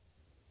that.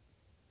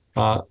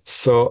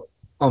 So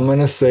I'm going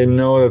to say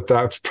no,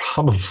 that's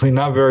probably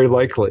not very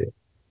likely.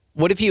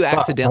 What if you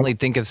accidentally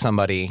think of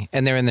somebody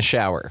and they're in the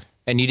shower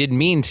and you didn't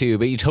mean to,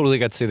 but you totally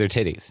got to see their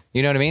titties?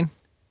 You know what I mean?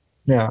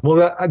 Yeah.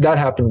 Well, that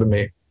happened to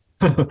me.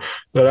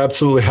 That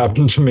absolutely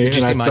happened to me. Did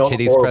you see my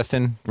titties,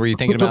 Preston? Were you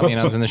thinking about me when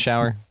I was in the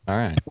shower? All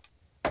right.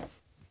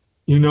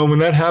 When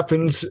that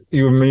happens,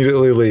 you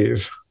immediately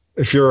leave.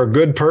 If you're a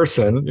good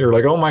person, you're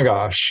like, oh my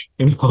gosh,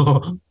 and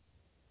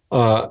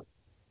I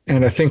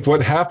think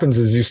what happens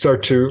is you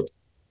start to,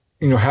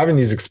 having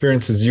these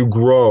experiences, you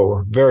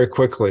grow very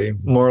quickly,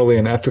 morally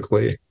and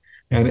ethically.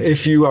 And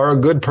if you are a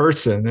good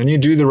person and you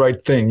do the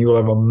right thing, you will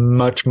have a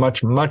much,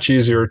 much, much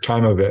easier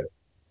time of it,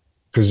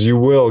 because you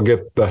will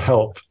get the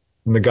help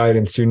and the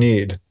guidance you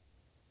need.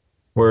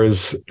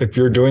 Whereas if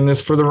you're doing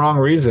this for the wrong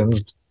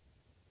reasons,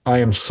 I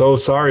am so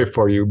sorry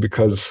for you,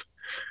 because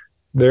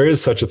there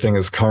is such a thing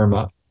as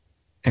karma,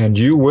 and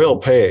you will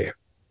pay.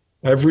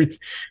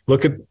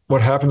 Look at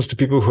what happens to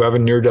people who have a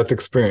near-death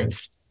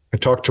experience. I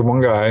talked to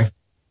one guy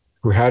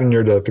who had a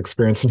near-death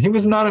experience, and he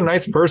was not a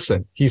nice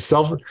person. He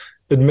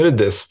self-admitted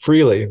this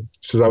freely. He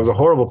says, I was a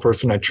horrible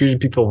person. I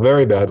treated people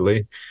very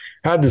badly,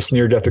 had this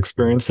near-death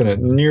experience, and it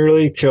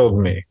nearly killed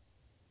me. He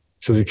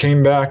says he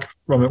came back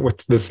from it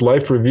with this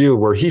life review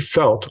where he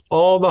felt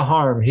all the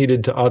harm he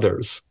did to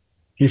others.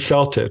 He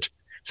felt it. He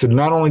said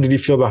not only did he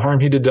feel the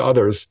harm he did to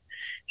others,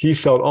 he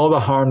felt all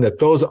the harm that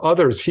those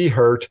others he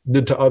hurt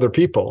did to other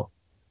people.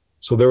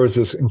 So there was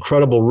this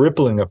incredible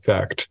rippling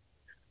effect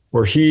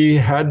where he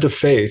had to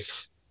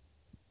face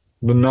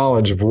the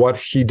knowledge of what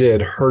he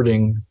did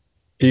hurting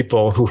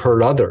people who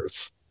hurt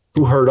others,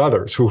 who hurt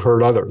others, who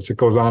hurt others. It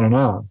goes on and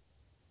on.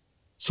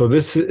 So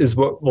this is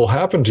what will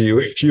happen to you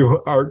if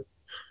you are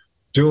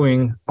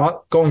going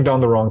down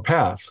the wrong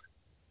path.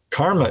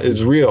 Karma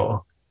is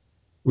real.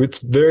 It's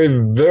very,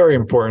 very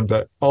important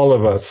that all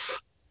of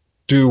us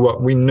do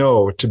what we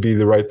know to be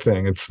the right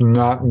thing. It's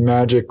not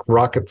magic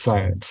rocket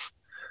science.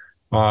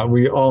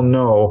 We all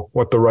know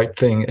what the right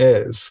thing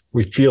is.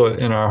 We feel it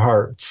in our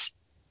hearts.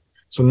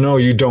 So no,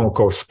 you don't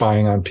go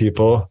spying on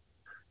people.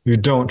 You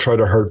don't try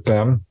to hurt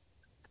them,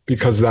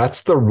 because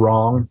that's the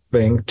wrong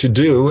thing to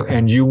do,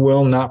 and you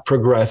will not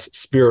progress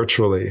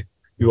spiritually.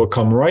 You will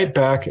come right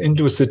back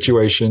into a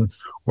situation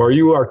where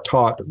you are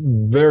taught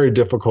very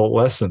difficult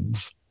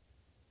lessons.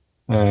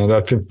 And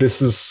I think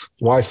this is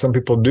why some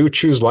people do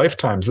choose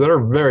lifetimes that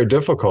are very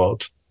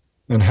difficult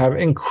and have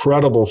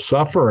incredible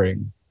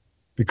suffering,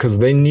 because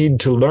they need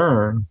to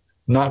learn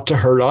not to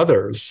hurt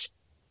others.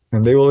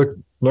 and they will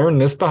learn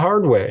this the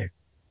hard way.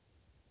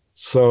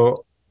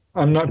 So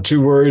I'm not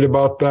too worried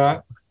about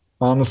that.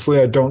 Honestly,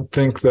 I don't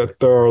think that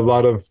there are a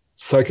lot of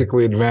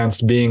psychically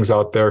advanced beings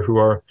out there who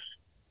are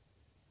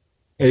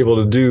able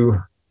to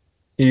do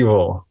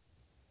evil,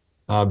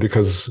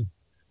 because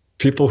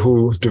people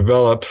who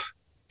develop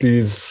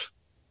these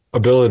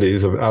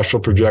abilities of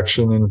astral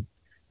projection and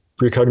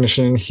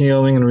precognition and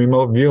healing and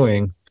remote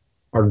viewing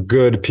are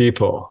good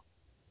people.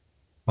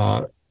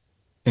 And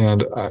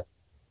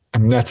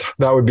that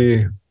would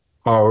be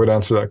how I would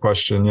answer that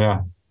question.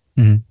 Yeah.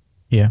 Mm-hmm.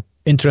 Yeah.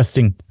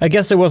 Interesting. I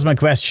guess that was my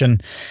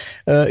question.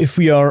 If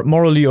we are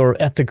morally or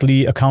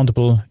ethically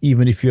accountable,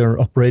 even if you're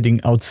operating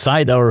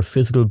outside our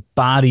physical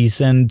bodies,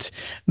 and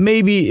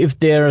maybe if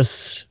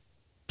there's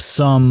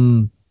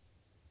some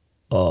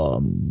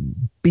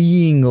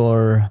being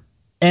or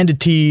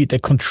entity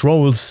that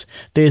controls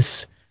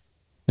this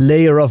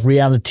layer of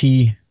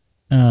reality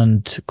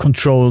and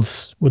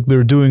controls what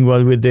we're doing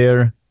while we're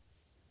there.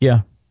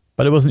 Yeah,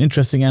 but it was an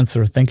interesting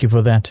answer. Thank you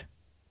for that.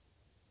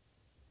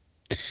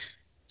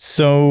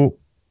 So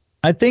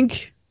I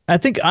think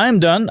I'm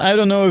done. I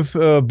don't know if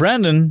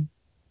Brandon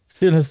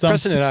still has some.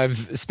 Preston and I've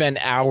spent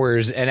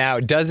hours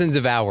and dozens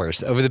of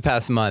hours over the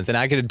past month, and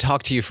I could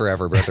talk to you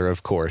forever, brother,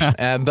 of course.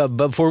 But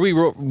before we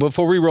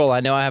roll, I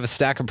know I have a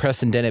stack of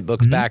Preston Dennett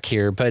books back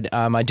here, but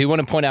I do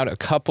want to point out a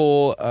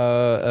couple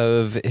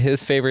of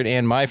his favorite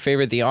and my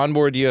favorite, the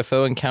Onboard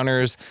UFO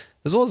Encounters,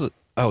 as well as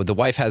the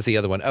wife has the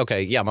other one.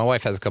 Okay, yeah, my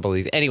wife has a couple of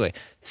these. Anyway,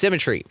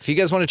 Symmetry. If you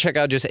guys want to check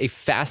out just a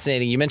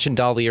fascinating, you mentioned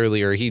Dolly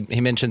earlier. He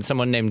mentioned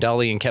someone named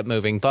Dolly and kept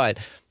moving, but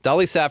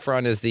Dolly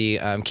Saffron is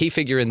the key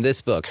figure in this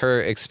book.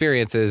 Her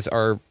experiences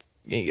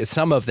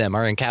some of them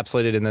are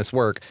encapsulated in this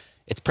work.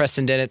 It's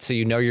Preston Dennett, so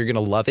you know you're going to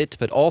love it,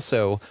 but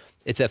also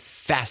it's a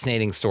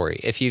fascinating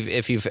story. If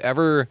you've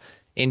ever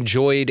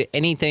enjoyed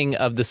anything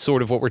of the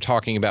sort of what we're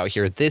talking about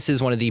here, this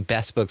is one of the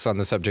best books on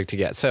the subject to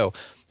get. So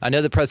I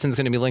know that Preston's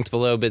going to be linked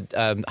below, but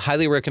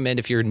highly recommend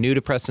if you're new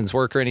to Preston's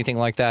work or anything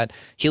like that.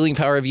 Healing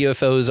Power of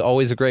UFOs,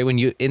 always a great one.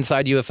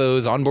 Inside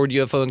UFOs, Onboard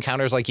UFO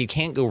Encounters, like you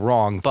can't go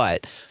wrong.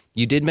 But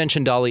you did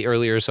mention Dolly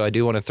earlier, so I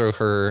do want to throw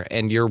her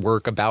and your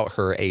work about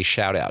her a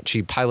shout out.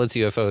 She pilots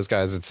UFOs,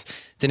 guys. It's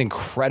an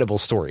incredible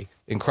story.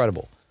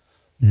 Incredible.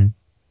 Mm-hmm.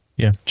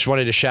 Yeah. Just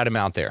wanted to shout him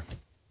out there.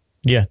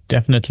 Yeah,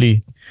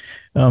 definitely.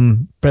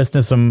 Preston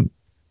has some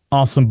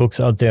awesome books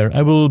out there.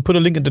 I will put a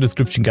link in the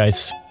description,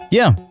 guys.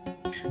 Yeah.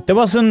 That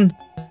was a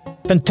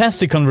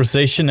fantastic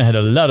conversation. I had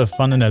a lot of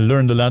fun and I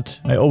learned a lot.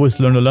 I always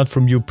learn a lot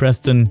from you,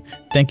 Preston.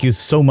 Thank you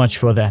so much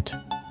for that.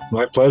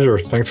 My pleasure.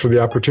 Thanks for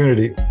the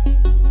opportunity.